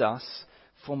cleanse us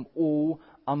from all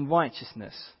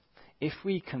unrighteousness. If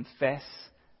we confess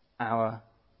our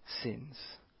sins.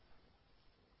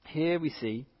 Here we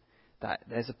see that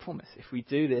there's a promise. If we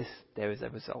do this, there is a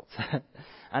result.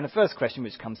 And the first question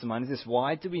which comes to mind is this: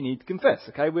 why do we need to confess?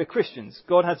 Okay, we're Christians.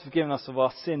 God has forgiven us of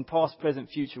our sin, past, present,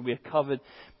 future. We are covered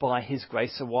by his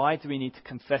grace. So why do we need to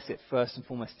confess it first and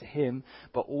foremost to him,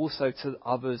 but also to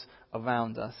others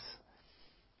around us,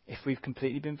 if we've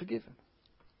completely been forgiven?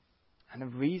 And the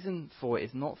reason for it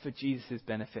is not for Jesus'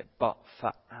 benefit, but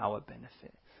for our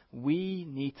benefit. We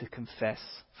need to confess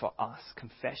for us.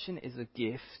 Confession is a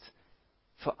gift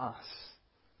for us,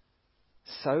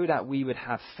 so that we would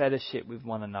have fellowship with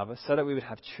one another, so that we would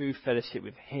have true fellowship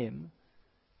with him,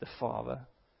 the Father,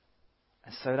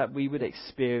 and so that we would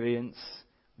experience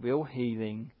real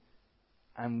healing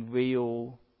and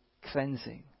real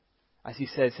cleansing. As he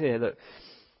says here, look,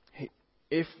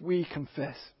 if we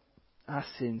confess our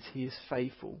sins, he is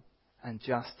faithful and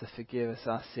just to forgive us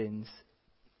our sins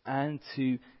and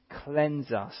to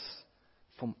cleanse us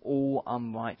from all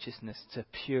unrighteousness, to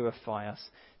purify us,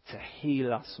 to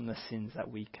heal us from the sins that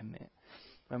we commit.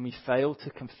 when we fail to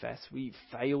confess, we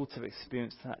fail to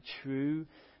experience that true,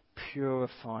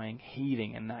 purifying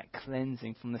healing and that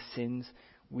cleansing from the sins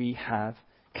we have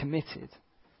committed.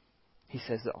 He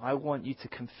says that I want you to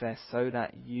confess so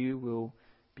that you will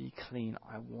be clean.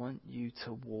 I want you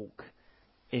to walk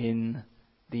in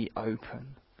the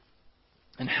open.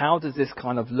 And how does this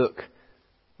kind of look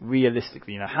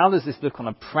realistically? How does this look on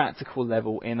a practical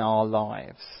level in our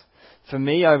lives? For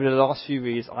me, over the last few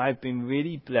years, I've been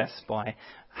really blessed by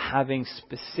having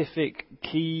specific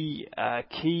key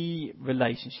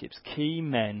relationships, key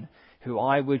men who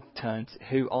I would turn to,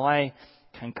 who I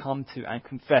can come to and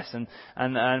confess, and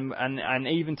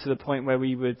even to the point where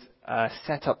we would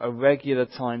set up a regular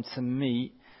time to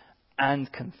meet and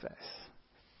confess.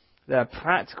 There are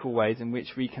practical ways in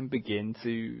which we can begin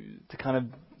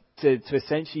to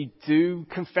essentially do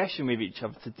confession with each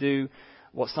other, to do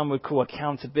what some would call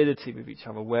accountability with each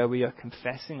other, where we are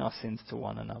confessing our sins to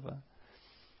one another,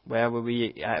 where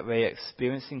we're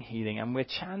experiencing healing and we're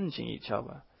challenging each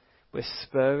other. We're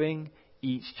spurring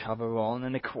each other on.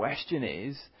 And the question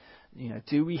is,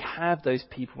 do we have those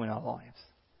people in our lives?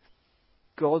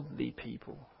 Godly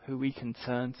people who we can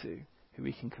turn to, who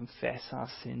we can confess our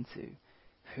sin to,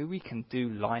 who we can do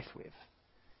life with,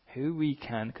 who we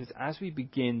can, because as we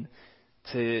begin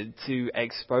to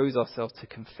expose ourselves, to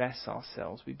confess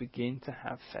ourselves, we begin to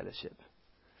have fellowship.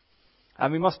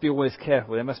 And we must be always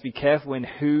careful. There must be careful in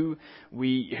who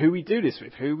we do this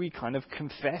with, who we kind of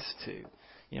confess to.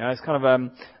 It's kind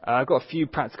of I've got a few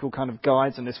practical kind of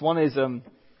guides on this. One is a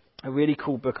really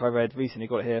cool book I read recently,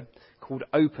 got it here, called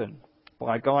Open,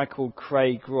 by a guy called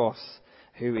Craig Ross,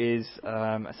 who is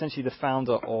essentially the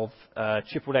founder of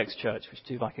Triple X Church, which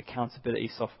do like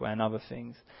accountability software and other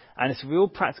things. And it's a real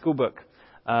practical book.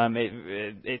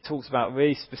 It talks about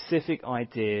really specific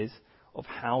ideas of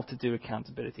how to do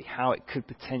accountability, how it could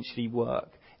potentially work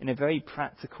in a very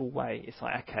practical way. It's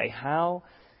like, okay, how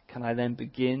can I then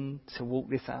begin to walk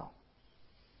this out?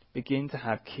 Begin to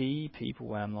have key people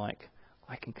where I'm like,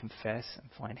 I can confess and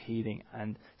find healing,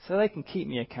 and so they can keep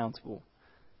me accountable,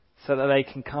 so that they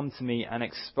can come to me and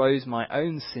expose my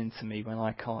own sin to me when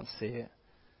I can't see it.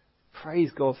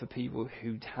 Praise God for people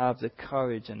who have the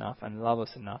courage enough and love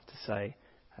us enough to say,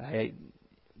 hey,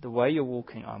 the way you're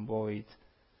walking, I'm worried.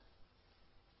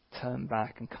 Turn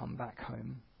back and come back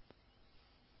home.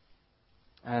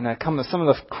 And some of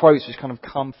the quotes which kind of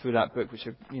come through that book, which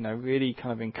are really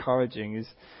kind of encouraging, is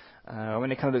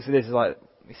when it kind of looks at this, it's like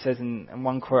it says in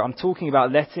one quote, I'm talking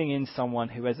about letting in someone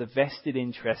who has a vested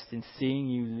interest in seeing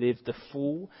you live the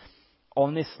full,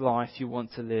 honest life you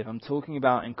want to live. I'm talking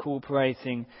about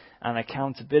incorporating an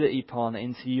accountability partner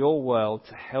into your world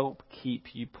to help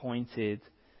keep you pointed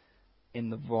in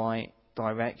the right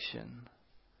direction.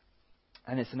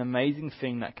 And it's an amazing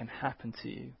thing that can happen to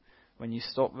you when you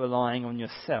stop relying on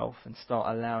yourself and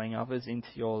start allowing others into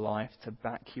your life to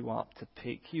back you up, to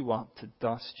pick you up, to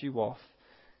dust you off,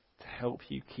 to help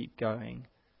you keep going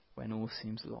when all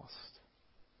seems lost.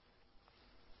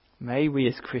 May we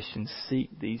as Christians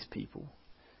seek these people,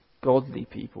 godly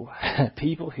people,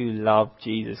 people who love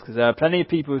Jesus, because there are plenty of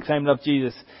people who claim to love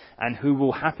Jesus and who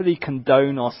will happily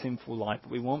condone our sinful life.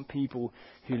 But we want people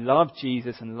who love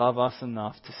Jesus and love us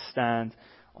enough to stand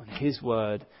on His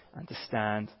word and to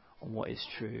stand on what is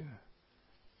true.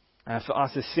 For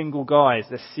us as single guys,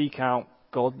 let's seek out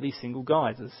godly single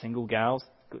guys. As single gals,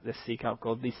 let's seek out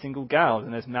godly single gals.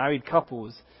 And as married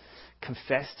couples,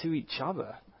 confess to each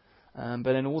other. But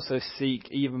then also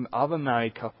seek even other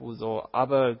married couples or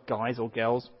other guys or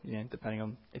girls, depending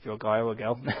on if you're a guy or a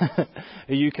girl,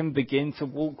 who you can begin to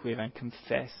walk with and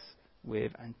confess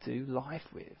with and do life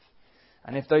with.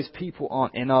 And if those people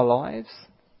aren't in our lives,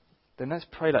 then let's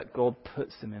pray that God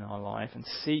puts them in our life and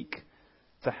seek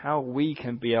to how we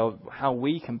can be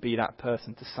that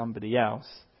person to somebody else.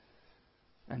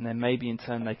 And then maybe in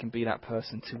turn they can be that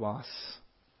person to us.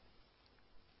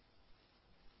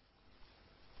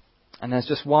 And there's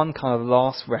just one kind of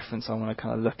last reference I want to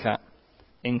kind of look at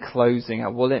in closing,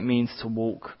 at what it means to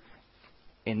walk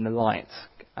in the light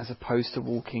as opposed to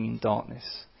walking in darkness.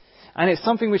 And it's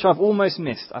something which I've almost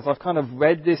missed. As I've kind of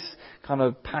read this kind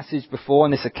of passage before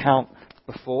and this account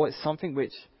before, it's something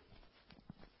which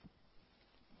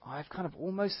I've kind of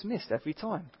almost missed every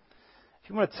time. If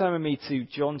you want to turn with me to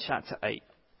John chapter 8.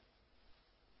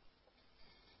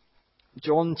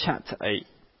 John chapter 8.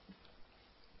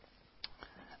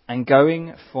 And we're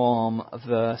going from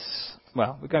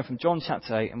John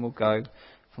chapter 8 and we'll go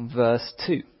from verse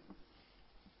 2.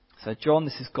 So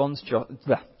this is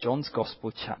John's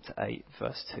Gospel chapter 8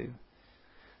 verse 2.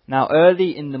 Now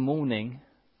early in the morning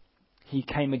he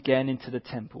came again into the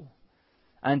temple,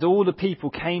 and all the people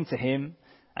came to him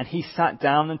and he sat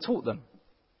down and taught them.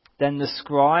 Then the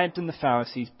scribes and the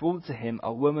Pharisees brought to him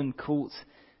a woman caught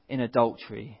in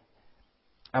adultery.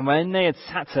 And when they had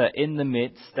sat her in the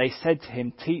midst, they said to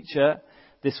him, "Teacher,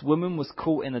 this woman was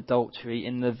caught in adultery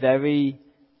in the very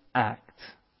act.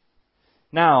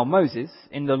 Now Moses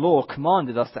in the law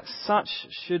commanded us that such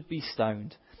should be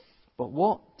stoned. But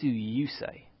what do you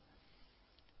say?"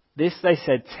 This they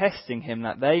said, testing him,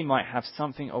 that they might have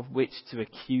something of which to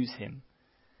accuse him.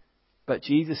 But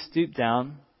Jesus stooped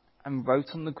down and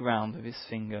wrote on the ground with his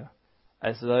finger,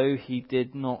 as though he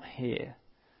did not hear.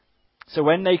 So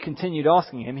when they continued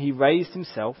asking him, he raised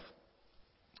himself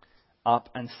up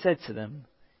and said to them,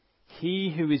 "He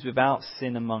who is without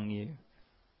sin among you,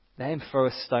 let him throw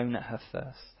a stone at her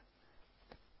first."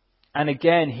 And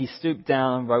again he stooped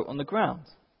down and wrote on the ground.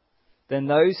 Then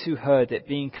those who heard it,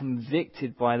 being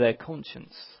convicted by their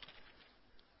conscience,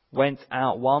 went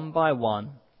out one by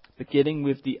one, beginning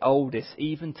with the oldest,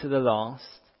 even to the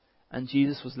last, and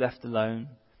Jesus was left alone,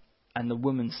 and the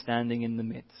woman standing in the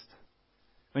midst.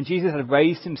 When Jesus had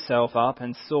raised himself up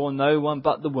and saw no one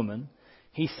but the woman,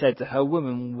 he said to her,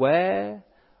 "Woman, where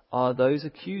are those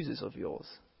accusers of yours?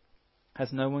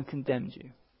 Has no one condemned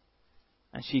you?"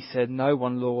 And she said, "No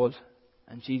one, Lord."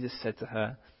 And Jesus said to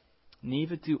her,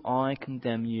 "Neither do I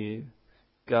condemn you.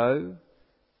 Go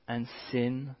and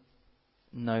sin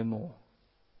no more."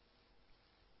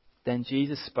 Then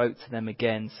Jesus spoke to them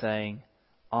again, saying,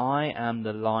 "I am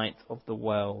the light of the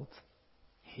world.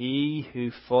 He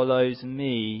who follows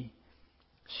me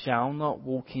shall not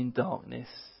walk in darkness,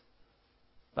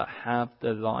 but have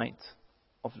the light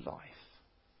of life."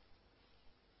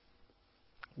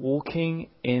 Walking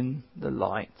in the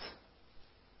light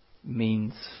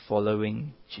means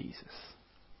following Jesus.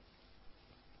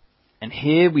 And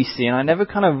here we see, and I never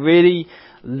kind of really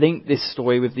linked this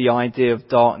story with the idea of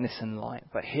darkness and light,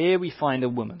 but here we find a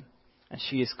woman, and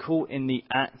she is caught in the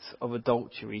act of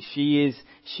adultery. She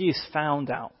is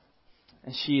found out,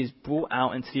 and she is brought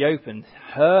out into the open.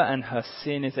 Her and her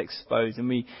sin is exposed,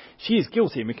 and she is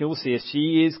guilty, and we can all see it.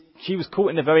 She was caught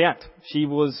in the very act. She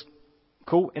was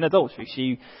caught in adultery.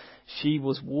 She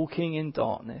was walking in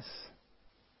darkness,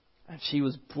 and she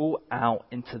was brought out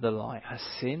into the light. Her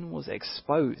sin was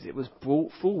exposed. It was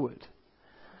brought forward.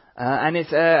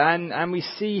 And we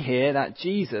see here that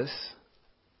Jesus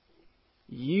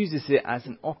uses it as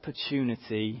an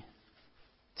opportunity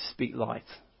to speak light,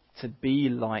 to be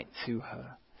light to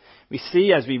her. We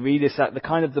see as we read this that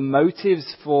the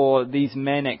motives for these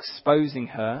men exposing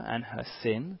her and her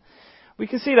sin, we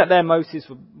can see that their motives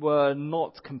were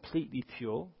not completely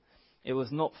pure. It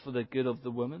was not for the good of the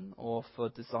woman or for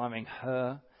desiring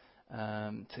her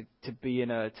to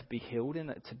be healed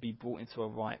and to be brought into a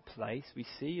right place. We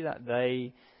see that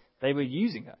they were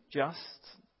using her just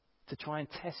to try and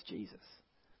test Jesus.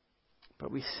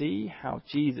 But we see how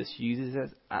Jesus uses it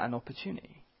as an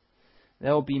opportunity.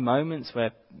 There will be moments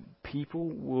where people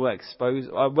will expose,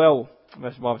 our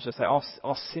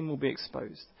sin will be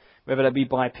exposed. Whether that be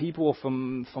by people or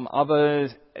from other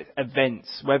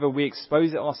events, whether we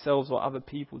expose it ourselves or other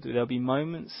people do, there'll be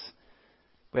moments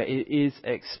where it is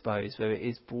exposed, where it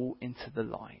is brought into the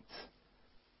light.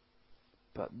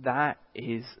 But that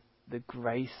is the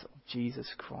grace of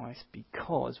Jesus Christ,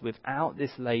 because without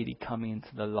this lady coming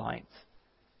into the light,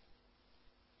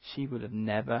 she would have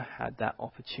never had that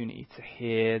opportunity to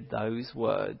hear those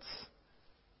words,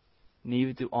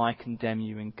 "Neither do I condemn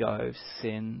you, and go,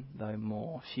 sin no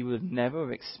more." She would have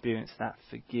never experienced that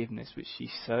forgiveness which she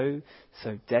so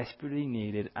desperately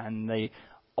needed, and the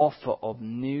offer of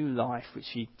new life which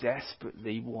she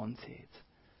desperately wanted.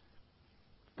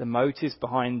 The motives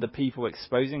behind the people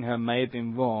exposing her may have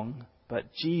been wrong,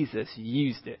 but Jesus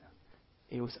used it.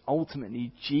 It was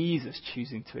ultimately Jesus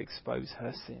choosing to expose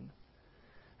her sin.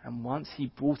 And once he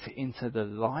brought it into the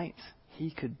light,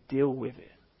 he could deal with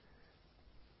it.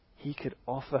 He could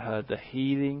offer her the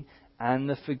healing and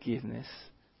the forgiveness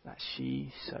that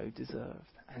she so deserved.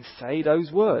 And say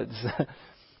those words.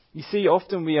 You see,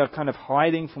 often we are kind of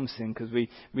hiding from sin because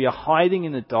we are hiding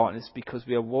in the darkness because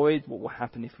we are worried what will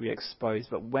happen if we are exposed.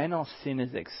 But when our sin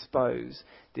is exposed,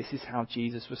 this is how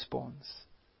Jesus responds.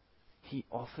 He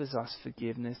offers us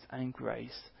forgiveness and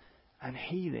grace and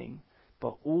healing,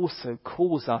 but also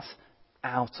calls us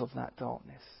out of that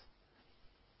darkness.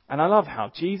 And I love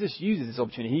how Jesus uses this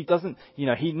opportunity. He doesn't, he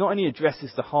not only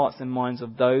addresses the hearts and minds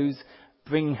of those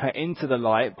bringing her into the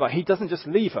light, but he doesn't just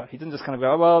leave her. He doesn't just kind of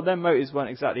go, "Oh, well, their motives weren't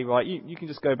exactly right. You can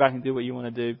just go back and do what you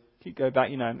want to do. You go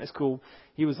back, it's cool."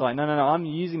 He was like, no, I'm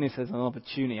using this as an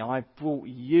opportunity. I brought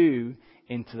you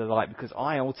into the light because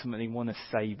I ultimately want to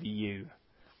save you.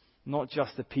 Not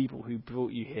just the people who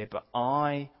brought you here, but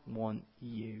I want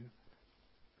you.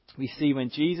 we see when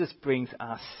Jesus brings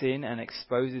our sin and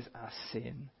exposes our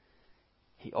sin,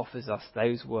 he offers us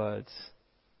those words,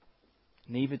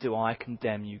 "Neither do I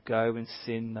condemn you. Go and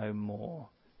sin no more."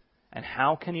 And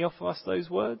how can he offer us those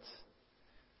words?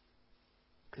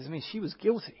 Because, she was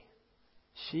guilty.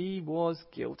 She was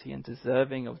guilty and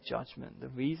deserving of judgment. The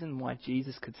reason why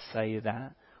Jesus could say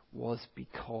that was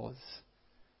because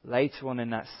later on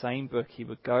in that same book, he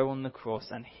would go on the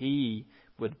cross and he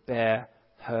would bear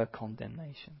her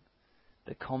condemnation.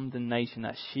 The condemnation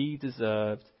that she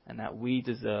deserved and that we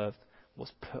deserved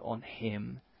was put on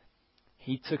him.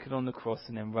 He took it on the cross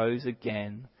and then rose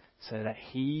again so that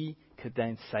he could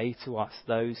then say to us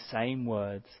those same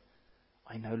words,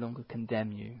 "I no longer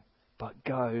condemn you, but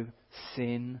go,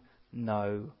 sin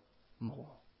no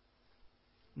more.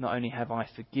 Not only have I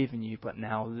forgiven you, but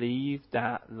now leave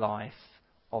that life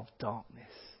of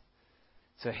darkness."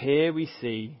 So here we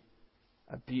see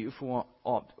a beautiful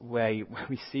way where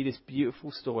we see this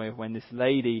beautiful story of when this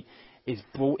lady is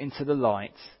brought into the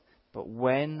light. But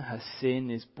when her sin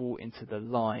is brought into the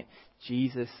light,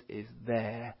 Jesus is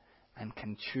there and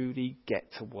can truly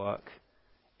get to work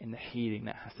in the healing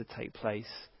that has to take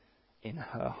place in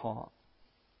her heart.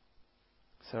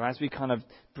 So as we kind of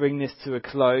bring this to a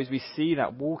close, we see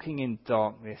that walking in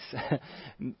darkness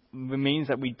means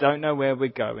that we don't know where we're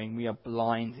going. We are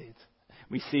blinded.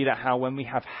 We see that how when we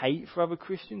have hate for other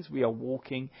Christians, we are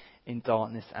walking in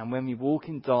darkness. And when we walk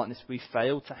in darkness, we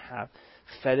fail to have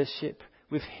fellowship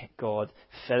with God,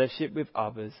 fellowship with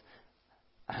others,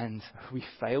 and we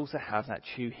fail to have that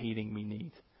true healing we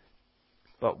need.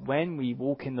 But when we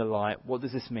walk in the light, what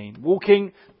does this mean?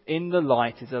 Walking in the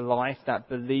light is a life that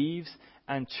believes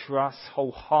and trusts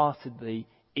wholeheartedly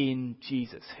in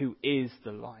Jesus, who is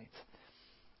the light.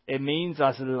 It means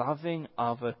us loving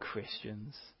other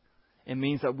Christians. It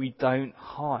means that we don't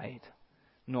hide,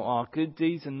 not our good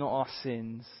deeds and not our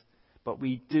sins, but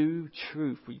we do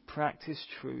truth. We practice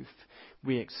truth.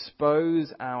 We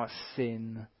expose our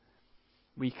sin.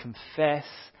 We confess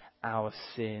our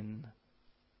sin.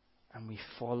 And we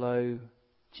follow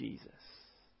Jesus.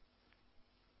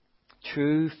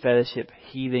 True fellowship,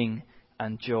 healing,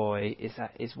 and joy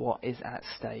is what is at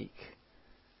stake.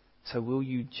 So will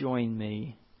you join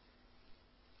me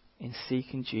in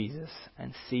seeking Jesus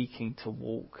and seeking to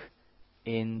walk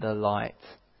in the light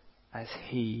as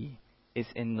he is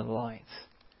in the light?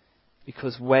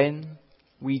 Because when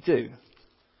we do,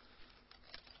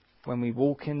 when we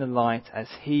walk in the light as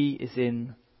he is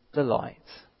in the light,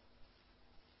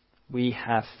 we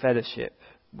have fellowship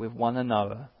with one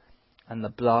another, and the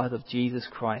blood of Jesus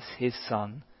Christ, his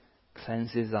Son,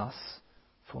 cleanses us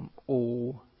from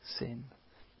all sin.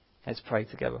 Let's pray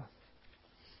together.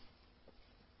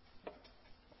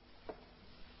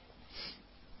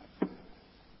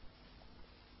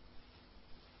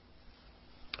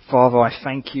 Father, I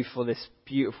thank you for this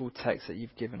beautiful text that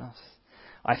you've given us.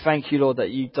 I thank you, Lord, that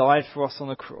you died for us on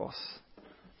the cross,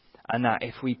 and that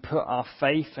if we put our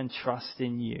faith and trust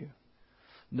in you,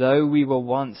 though we were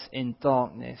once in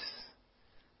darkness,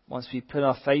 once we put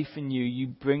our faith in you, you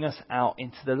bring us out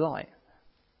into the light.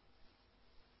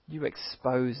 You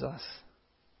expose us.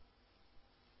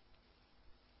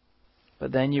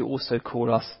 But then you also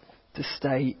call us to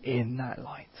stay in that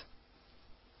light.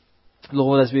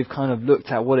 Lord, as we've kind of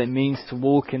looked at what it means to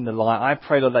walk in the light, I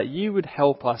pray, Lord, that you would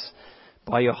help us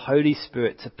by your Holy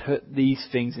Spirit to put these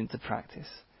things into practice,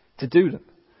 to do them.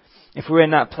 If we're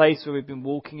in that place where we've been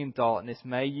walking in darkness,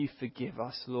 may you forgive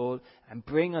us, Lord, and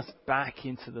bring us back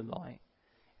into the light.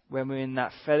 When we're in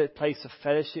that place of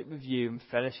fellowship with you and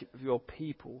fellowship with your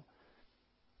people,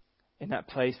 in that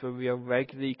place where we are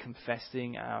regularly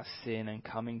confessing our sin and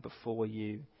coming before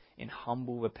you in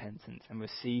humble repentance and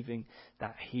receiving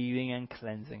that healing and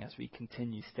cleansing as we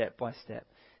continue step by step,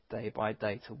 day by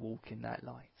day to walk in that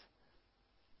light.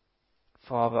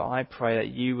 Father, I pray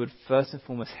that you would first and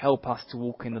foremost help us to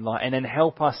walk in the light, and then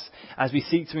help us as we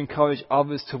seek to encourage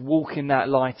others to walk in that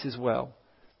light as well.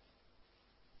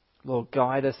 Lord,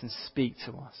 guide us and speak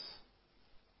to us.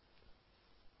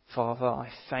 Father, I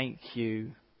thank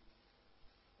you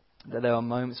that there are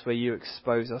moments where you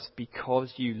expose us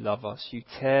because you love us. You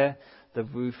tear the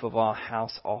roof of our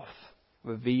house off,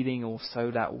 revealing also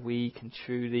that we can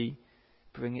truly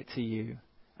bring it to you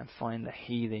and find the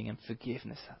healing and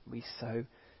forgiveness that we so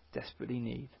desperately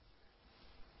need.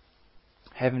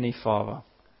 Heavenly Father,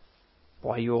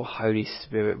 by your Holy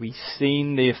Spirit, we've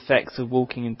seen the effects of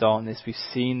walking in darkness. We've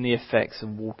seen the effects of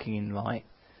walking in light.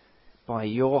 By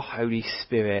your Holy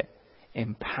Spirit,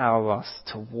 empower us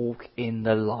to walk in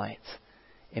the light.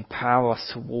 Empower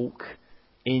us to walk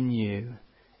in you.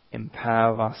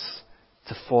 Empower us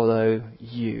to follow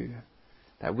you.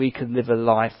 That we could live a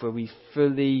life where we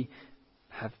fully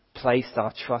have placed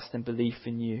our trust and belief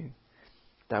in you.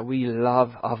 That we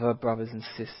love other brothers and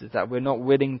sisters. That we're not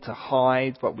willing to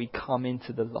hide, but we come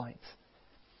into the light.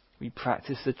 We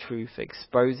practice the truth,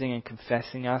 exposing and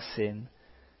confessing our sin,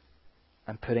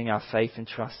 and putting our faith and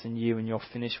trust in you and your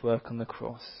finished work on the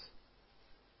cross.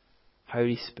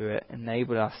 Holy Spirit,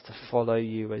 enable us to follow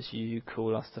you as you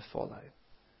call us to follow.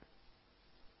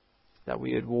 That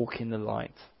we would walk in the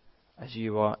light as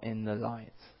you are in the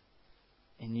light.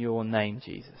 In your name,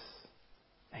 Jesus.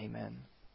 Amen.